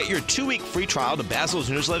nothing. Get your 2-week free trial to Basil's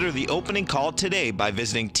newsletter, The Opening Call, today by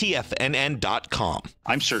visiting TFNN.com.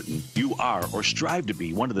 I'm certain you are or strive to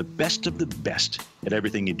be one of the best at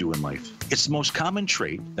everything you do in life. It's the most common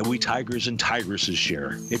trait that we tigers and tigresses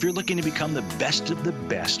share. If you're looking to become the best of the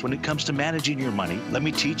best when it comes to managing your money, let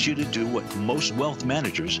me teach you to do what most wealth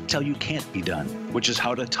managers tell you can't be done, which is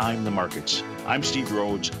how to time the markets. I'm Steve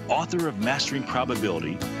Rhodes, author of Mastering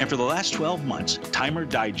Probability, and for the last 12 months, Timer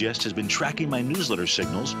Digest has been tracking my newsletter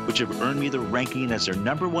signals, which have earned me the ranking as their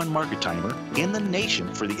 #1 market timer in the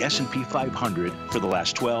nation for the S&P 500 for the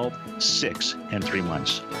last 12, 6, and 3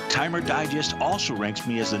 months. Timer Digest also ranks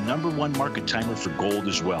me as the #1 market timer for gold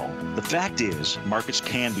as well. The fact is, markets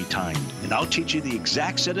can be timed, and I'll teach you the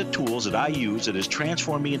exact set of tools that I use that has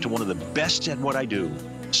transformed me into one of the best at what I do.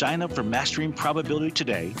 Sign up for Mastering Probability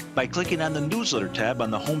today by clicking on the newsletter tab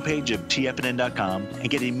on the homepage of TFNN.com and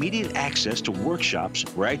get immediate access to workshops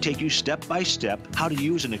where I take you step by step how to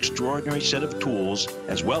use an extraordinary set of tools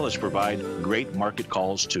as well as provide great market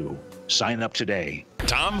calls too. Sign up today.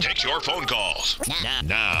 Tom takes your phone calls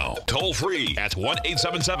now. Toll free at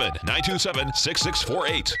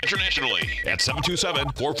 1-877-927-6648. Internationally at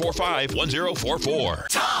 727-445-1044.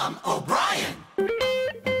 Tom O'Brien.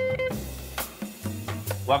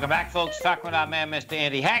 Welcome back, folks. Talking with our man, Mr.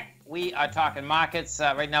 Andy Hecht. We are talking markets.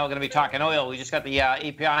 Right now, we're going to be talking oil. We just got the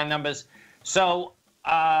API numbers. So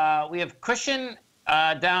we have Cushing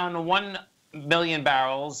down 1 million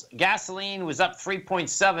barrels. Gasoline was up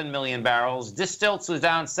 3.7 million barrels. Distillates was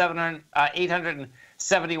down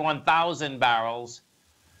 871,000 barrels.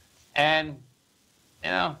 And, you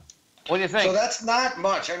know, what do you think? So that's not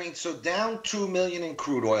much. I mean, so down 2 million in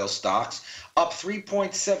crude oil stocks, up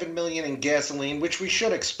 3.7 million in gasoline, which we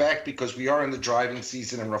should expect because we are in the driving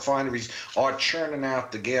season and refineries are churning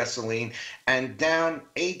out the gasoline, and down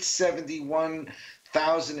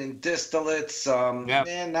 871,000 in distillates.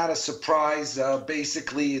 Man, not a surprise.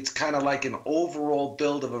 Basically, it's kind of like an overall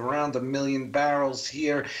build of around 1 million barrels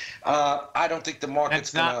here. I don't think the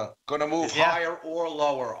market's gonna move higher or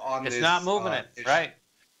lower on this. It's not moving it, right?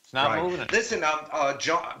 Not moving it. Listen,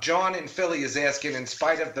 John in Philly is asking, in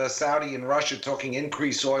spite of the Saudi and Russia talking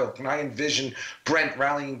increased oil, can I envision Brent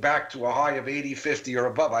rallying back to a high of 80, 50 or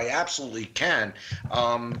above? I absolutely can.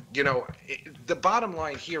 You know, the bottom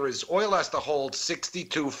line here is oil has to hold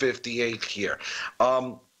 62.58 here.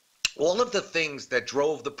 all of the things that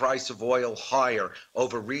drove the price of oil higher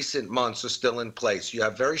over recent months are still in place. You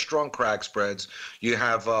have very strong crack spreads. You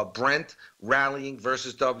have Brent rallying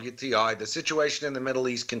versus WTI. The situation in the Middle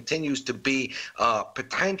East continues to be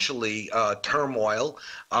potentially turmoil.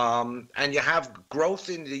 And you have growth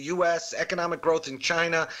in the U.S., economic growth in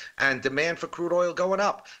China, and demand for crude oil going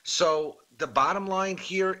up. So the bottom line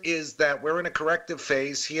here is that we're in a corrective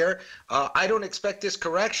phase here. I don't expect this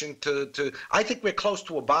correction I think we're close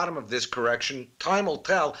to a bottom of this correction. Time will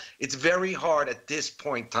tell. It's very hard at this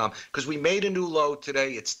point, Tom, because we made a new low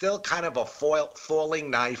today. It's still kind of a falling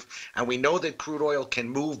knife, and we know that crude oil can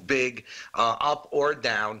move big up or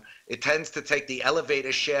down. It tends to take the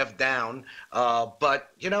elevator shaft down. But,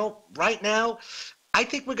 right now, I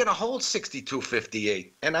think we're going to hold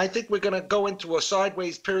 62.58, and I think we're going to go into a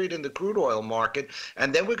sideways period in the crude oil market,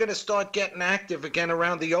 and then we're going to start getting active again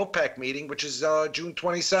around the OPEC meeting, which is June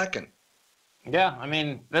 22nd. Yeah, I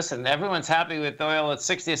mean, listen, everyone's happy with oil at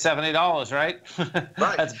 $60 or $70, right?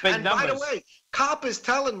 Right. That's big and numbers. By the way, COP is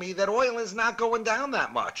telling me that oil is not going down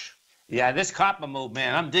that much. Yeah, this copper move,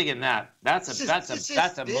 man, I'm digging that. That's a move, man.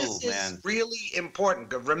 This is really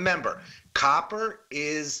important. Remember, copper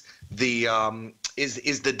is the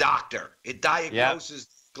doctor. It diagnoses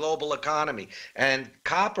global economy, and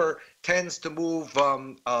copper tends to move.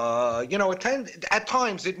 At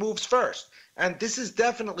times it moves first, and this is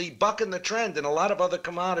definitely bucking the trend in a lot of other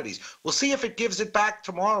commodities. We'll see if it gives it back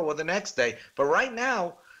tomorrow or the next day, but right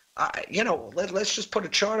now. Let's just put a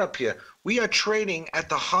chart up here. We are trading at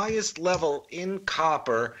the highest level in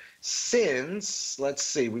copper since, let's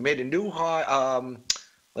see, we made a new high.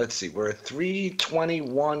 Let's see, we're at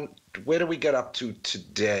 321. Where do we get up to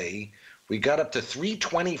today? We got up to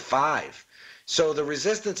 325. So the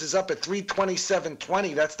resistance is up at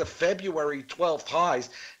 327.20. That's the February 12th highs.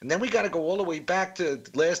 And then we got to go all the way back to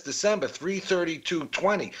last December,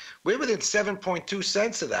 332.20. We're within 7.2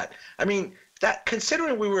 cents of that. I mean, that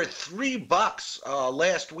considering we were at $3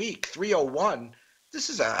 last week, 301,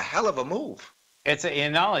 this is a hell of a move.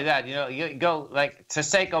 And not only that, you go like to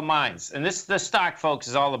Seiko Mines, and the stock, folks,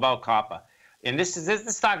 is all about copper. And the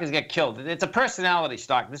stock has get killed. It's a personality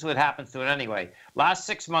stock. This is what happens to it anyway. Last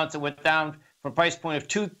 6 months, it went down from a price point of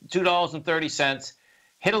 $2.30,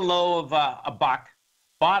 hit a low of $1.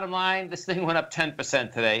 Bottom line, this thing went up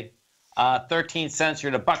 10% today. 13 cents.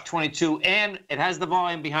 You're at $1.22, and it has the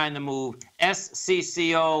volume behind the move.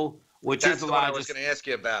 SCCO, which is the largest. That's what I was going to ask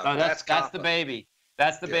you about. That's the baby.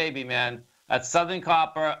 That's the baby, man. That's Southern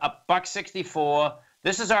Copper, up $1.64.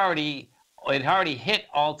 This is already hit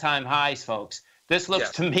all-time highs, folks. This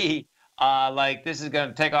looks to me like this is going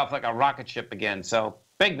to take off like a rocket ship again. So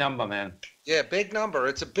big number, man. Yeah, big number.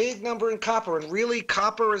 It's a big number in copper, and really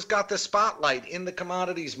copper has got the spotlight in the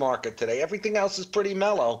commodities market today. Everything else is pretty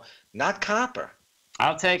mellow, not copper.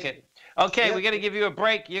 I'll take it. Okay, we got to give you a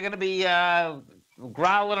break. You're going to be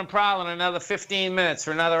growling and prowling another 15 minutes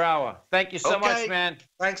for another hour. Thank you so much, man.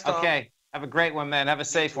 Thanks, Tom. Okay, have a great one, man. Have a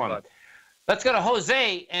safe one. Let's go to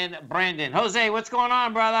Jose and Brandon. Jose, what's going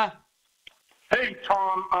on, brother? Hey,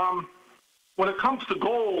 Tom. When it comes to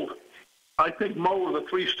gold, I think Mo of the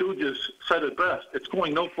Three Stooges said it best. It's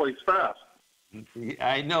going no place fast.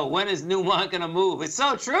 I know. When is Newmont going to move? It's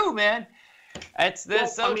so true, man.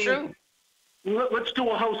 True. Let's do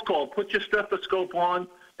a house call. Put your stethoscope on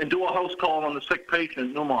and do a house call on the sick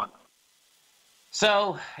patient, Newmont.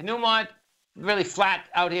 So, Newmont really flat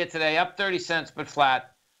out here today, up 30 cents, but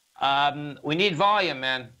flat. We need volume,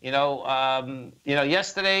 man.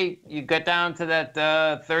 Yesterday you got down to that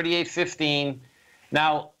 38.15.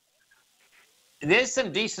 Now, there's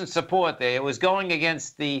some decent support there. It was going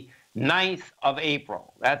against the 9th of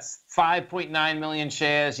April. That's 5.9 million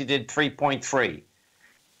shares. You did 3.3.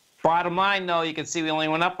 Bottom line, though, you can see we only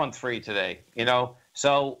went up on 3 today.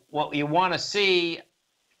 So what you want to see,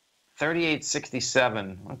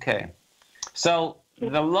 38.67. Okay. So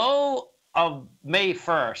the low of May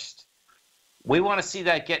 1st, we want to see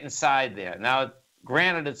that get inside there. Now,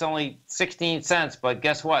 granted, it's only 16 cents, but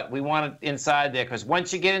guess what? We want it inside there because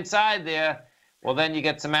once you get inside there, well, then you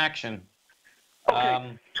get some action.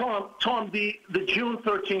 Okay, Tom, the June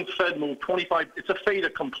 13th Fed move, 25, it's a fait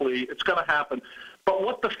accompli. It's going to happen. But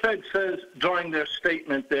what the Fed says during their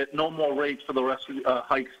statement that no more rates for the rest of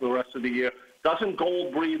hikes for the rest of the year, doesn't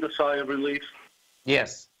gold breathe a sigh of relief?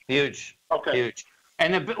 Yes, huge. Okay. Huge.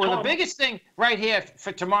 And the biggest thing right here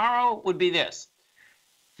for tomorrow would be this.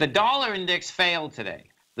 The dollar index failed today.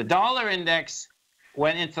 The dollar index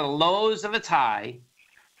went into the lows of its high.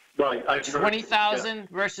 Right. 20,000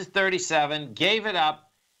 versus 37, gave it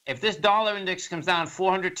up. If this dollar index comes down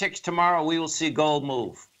 400 ticks tomorrow, we will see gold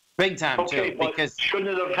move. Big time, too. Because shouldn't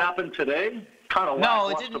it have happened today? kind of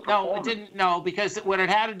lackluster performance. It didn't. No, because what it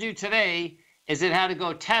had to do today is it had to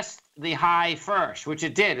go test the high first, which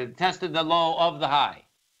it did. It tested the low of the high.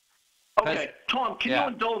 Okay, Tom, can you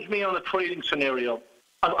indulge me on a trading scenario,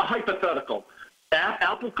 a hypothetical?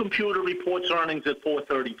 Apple Computer reports earnings at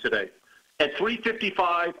 4:30 today. At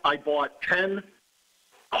 3:55, I bought 10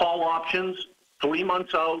 call options 3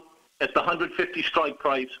 months out at the 150 strike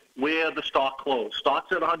price where the stock closed.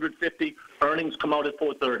 Stock's at 150, earnings come out at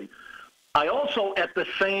 4:30. I also, at the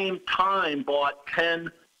same time, bought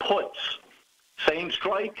 10 puts. Same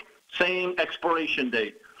strike, same expiration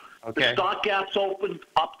date. Okay. The stock gaps opened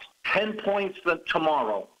up 10 points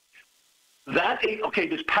tomorrow.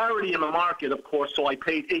 There's parity in the market, of course, so I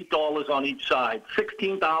paid $8 on each side.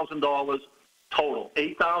 $16,000 total.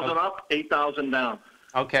 8,000 up, 8,000 down.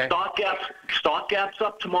 Okay. Stock gaps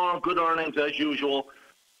up tomorrow, good earnings as usual.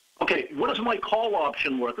 Okay, what is my call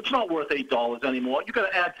option worth? It's not worth $8 anymore. You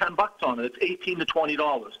got to add $10 on it. It's $18 to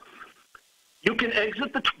 $20. You can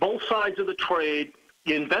exit both sides of the trade.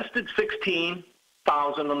 You invested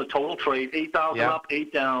 $16,000 on the total trade, 8,000 up,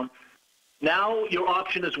 8 down. Now your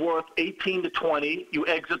option is worth 18 to 20. You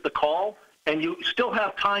exit the call, and you still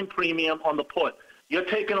have time premium on the put. You're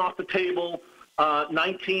taking off the table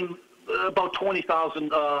about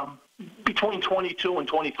 $20,000, between $22,000 and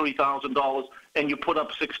 $23,000, and you put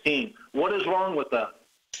up 16. What is wrong with that?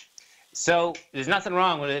 So there's nothing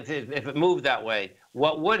wrong with it if it moved that way.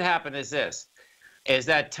 What would happen is this: is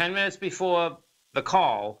that 10 minutes before the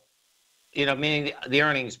call, meaning the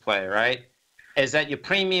earnings play, right? Is that your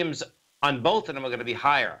premiums on both of them are going to be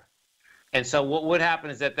higher. And so what would happen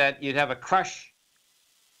is that you'd have a crush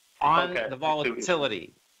on the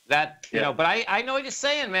volatility. But I know what you're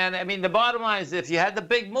saying, man. I mean, the bottom line is if you had the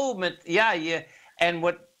big movement,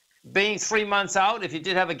 and being 3 months out, if you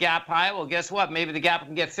did have a gap high, well, guess what? Maybe the gap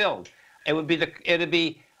can get filled. It'd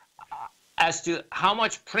be as to how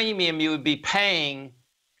much premium you would be paying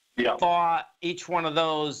for each one of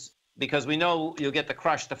those, because we know you'll get the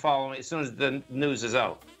crush the following as soon as the news is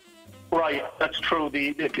out. Right, that's true.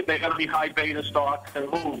 They're going to be high beta stocks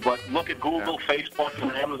and move, but look at Google, Facebook,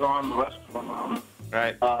 and Amazon, the rest of them.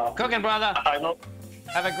 Right. Cooking, brother. I know.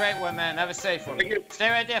 Have a great one, man. Have a safe one. Stay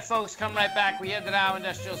right there, folks. Come right back. We had the Dow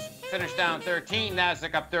Industrials finished down 13,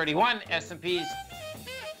 Nasdaq up 31, S&P's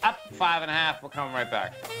up 5.5. We're coming right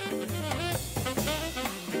back.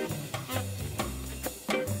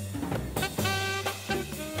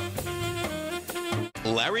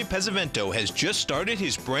 Larry Pesavento has just started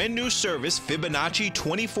his brand new service, Fibonacci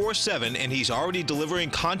 24/7, and he's already delivering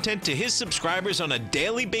content to his subscribers on a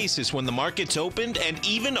daily basis when the market's opened and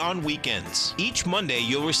even on weekends. Each Monday,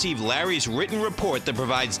 you'll receive Larry's written report that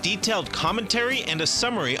provides detailed commentary and a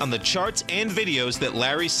summary on the charts and videos that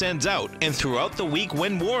Larry sends out. And throughout the week,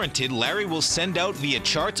 when warranted, Larry will send out via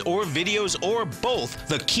charts or videos or both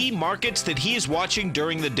the key markets that he is watching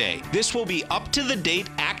during the day. This will be up-to-the-date,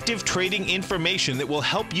 active trading information that will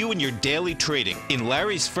help you in your daily trading. In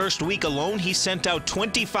Larry's first week alone, he sent out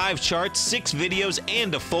 25 charts, 6 videos,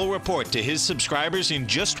 and a full report to his subscribers in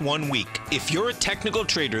just 1 week. If you're a technical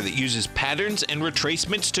trader that uses patterns and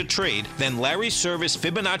retracements to trade, then Larry's service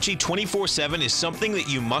Fibonacci 24/7 is something that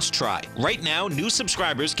you must try. Right now, new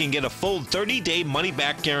subscribers can get a full 30-day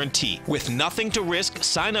money-back guarantee. With nothing to risk,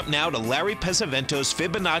 sign up now to Larry Pesavento's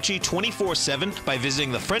Fibonacci 24/7 by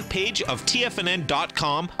visiting the front page of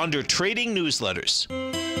TFNN.com under Trading Newsletters.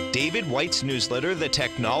 David White's newsletter, The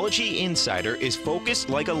Technology Insider, is focused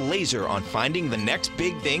like a laser on finding the next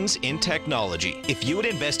big things in technology. If you had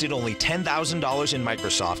invested only $10,000 in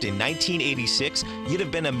Microsoft in 1986, you'd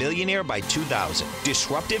have been a millionaire by 2000.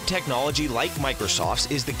 Disruptive technology like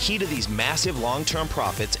Microsoft's is the key to these massive long-term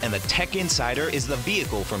profits, and the Tech Insider is the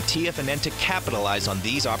vehicle from TFNN to capitalize on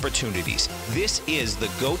these opportunities. This is the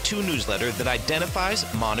go-to newsletter that identifies,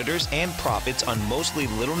 monitors, and profits on mostly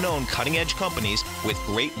little-known cutting-edge companies with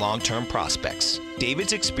great long-term prospects.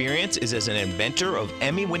 David's experience is as an inventor of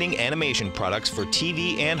Emmy-winning animation products for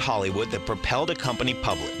TV and Hollywood that propelled a company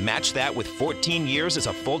public. Match that with 14 years as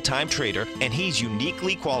a full-time trader, and he's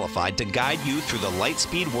uniquely qualified to guide you through the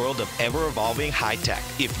light-speed world of ever-evolving high-tech.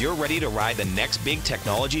 If you're ready to ride the next big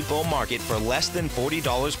technology bull market for less than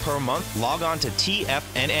 $40 per month, log on to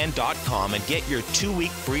TFNN.com and get your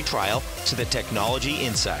 2-week free trial to the Technology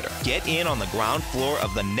Insider. Get in on the ground floor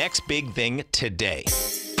of the next big thing today.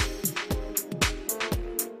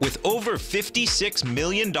 With over $56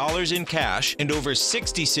 million in cash and over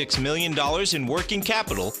 $66 million in working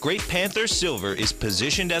capital, Great Panther Silver is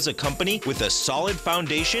positioned as a company with a solid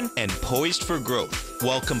foundation and poised for growth.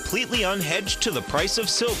 While completely unhedged to the price of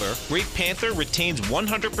silver, Great Panther retains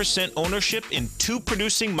 100% ownership in 2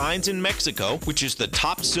 producing mines in Mexico, which is the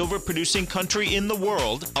top silver producing country in the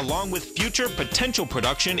world, along with future potential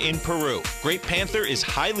production in Peru. Great Panther is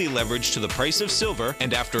highly leveraged to the price of silver,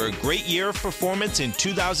 and after a great year of performance in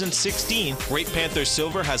 2016, Great Panther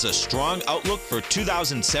Silver has a strong outlook for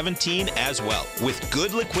 2017 as well. With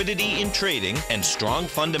good liquidity in trading and strong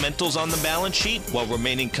fundamentals on the balance sheet, while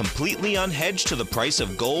remaining completely unhedged to the price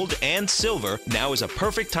of gold and silver, now is a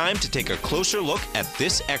perfect time to take a closer look at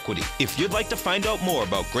this equity. If you'd like to find out more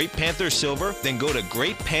about Great Panther Silver, then go to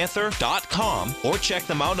greatpanther.com or check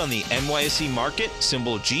them out on the NYSE market,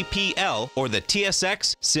 symbol GPL, or the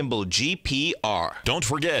TSX, symbol GPR. Don't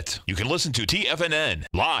forget, you can listen to TFNN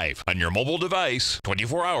live on your mobile device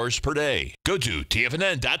 24 hours per day. Go to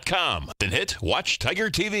TFNN.com, then hit Watch Tiger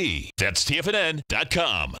TV. That's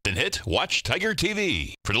TFNN.com, then hit Watch Tiger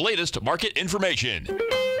TV for the latest market information.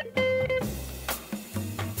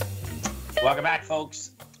 Welcome back,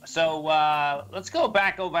 folks. So let's go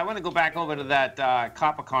back over. I want to go back over to that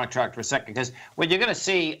copper contract for a second, because what you're going to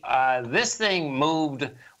see, this thing moved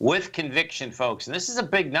with conviction, folks. And this is a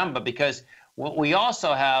big number, because what we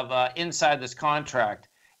also have inside this contract,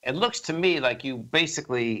 it looks to me like you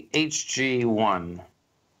basically HG1.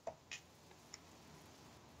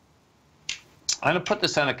 I'm going to put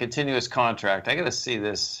this on a continuous contract. I got to see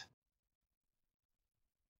this.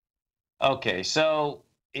 Okay, so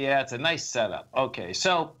yeah, it's a nice setup. Okay,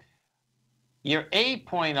 so your A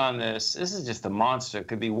point on this is just a monster. It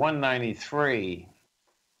could be 193.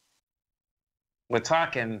 We're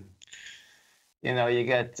talking, you know, you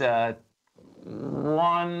get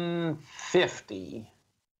 150,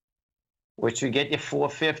 which would get you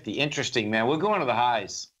 450. Interesting, man. We're going to the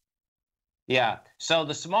highs. Yeah, so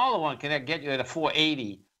the smaller one can get you at a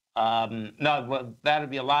 480. No, well, that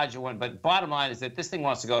would be a larger one. But bottom line is that this thing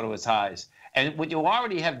wants to go to its highs. And what you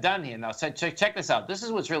already have done here, now check this out. This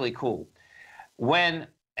is what's really cool. And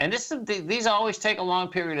these always take a long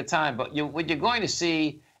period of time, but what you're going to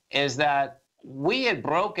see is that we had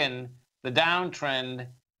broken the downtrend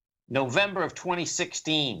November of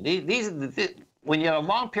 2016. When you have a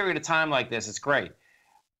long period of time like this, it's great.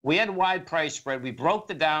 We had a wide price spread. We broke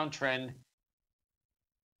the downtrend.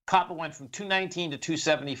 Copper went from 219 to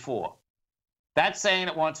 274. That's saying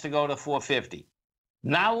it wants to go to 450.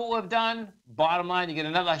 Now what we've done, bottom line, you get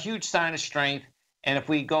another huge sign of strength. And if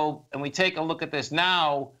we go and we take a look at this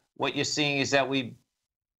now, what you're seeing is that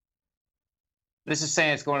this is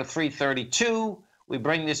saying it's going to 332. We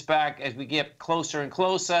bring this back as we get closer and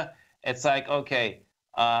closer. It's like, okay,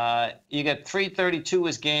 you get 332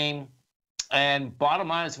 as game. And bottom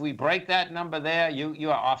line is, we break that number there, you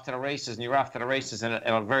are off to the races, and you're off to the races in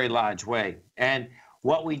a very large way. And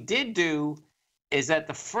what we did do is that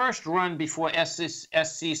the first run before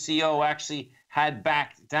SCCO actually had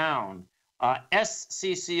backed down,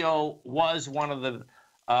 SCCO was one of the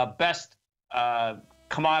best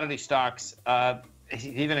commodity stocks,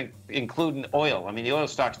 even including oil. I mean, the oil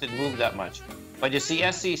stocks didn't move that much. But you see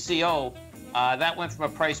SCCO, that went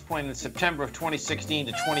from a price point in September of 2016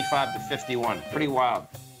 to 25 to 51. Pretty wild.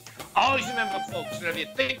 Always remember, folks, whatever you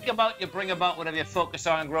think about, you bring about. Whatever you focus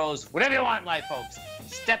on grows. Whatever you want in life, folks.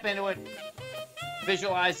 Step into it.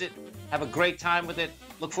 Visualize it. Have a great time with it.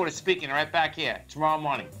 Look forward to speaking right back here tomorrow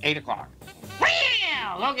morning, 8 o'clock.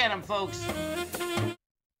 Look at them, folks.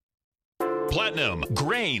 Platinum,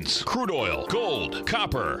 grains, crude oil, gold,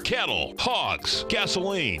 copper, cattle, hogs,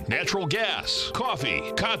 gasoline, natural gas,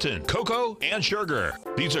 coffee, cotton, cocoa, and sugar.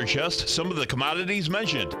 These are just some of the commodities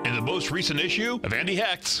mentioned in the most recent issue of Andy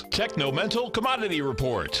Hecht's Technomental Commodity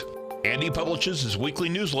Report. Andy publishes his weekly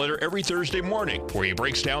newsletter every Thursday morning, where he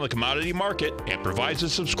breaks down the commodity market and provides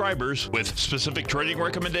his subscribers with specific trading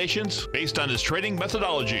recommendations based on his trading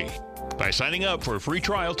methodology. By signing up for a free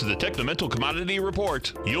trial to the Technomental Commodity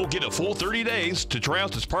Report, you'll get a full 30 days to try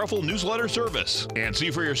out this powerful newsletter service and see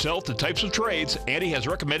for yourself the types of trades Andy has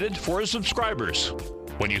recommended for his subscribers.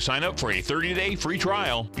 When you sign up for a 30-day free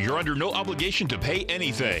trial, you're under no obligation to pay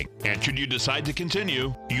anything. And should you decide to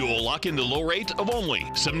continue, you will lock in the low rate of only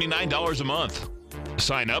 $79 a month.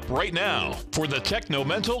 Sign up right now for the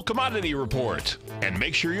Technomental Commodity Report and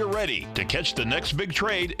make sure you're ready to catch the next big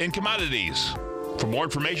trade in commodities. For more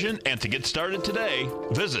information and to get started today,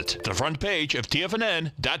 visit the front page of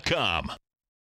TFNN.com.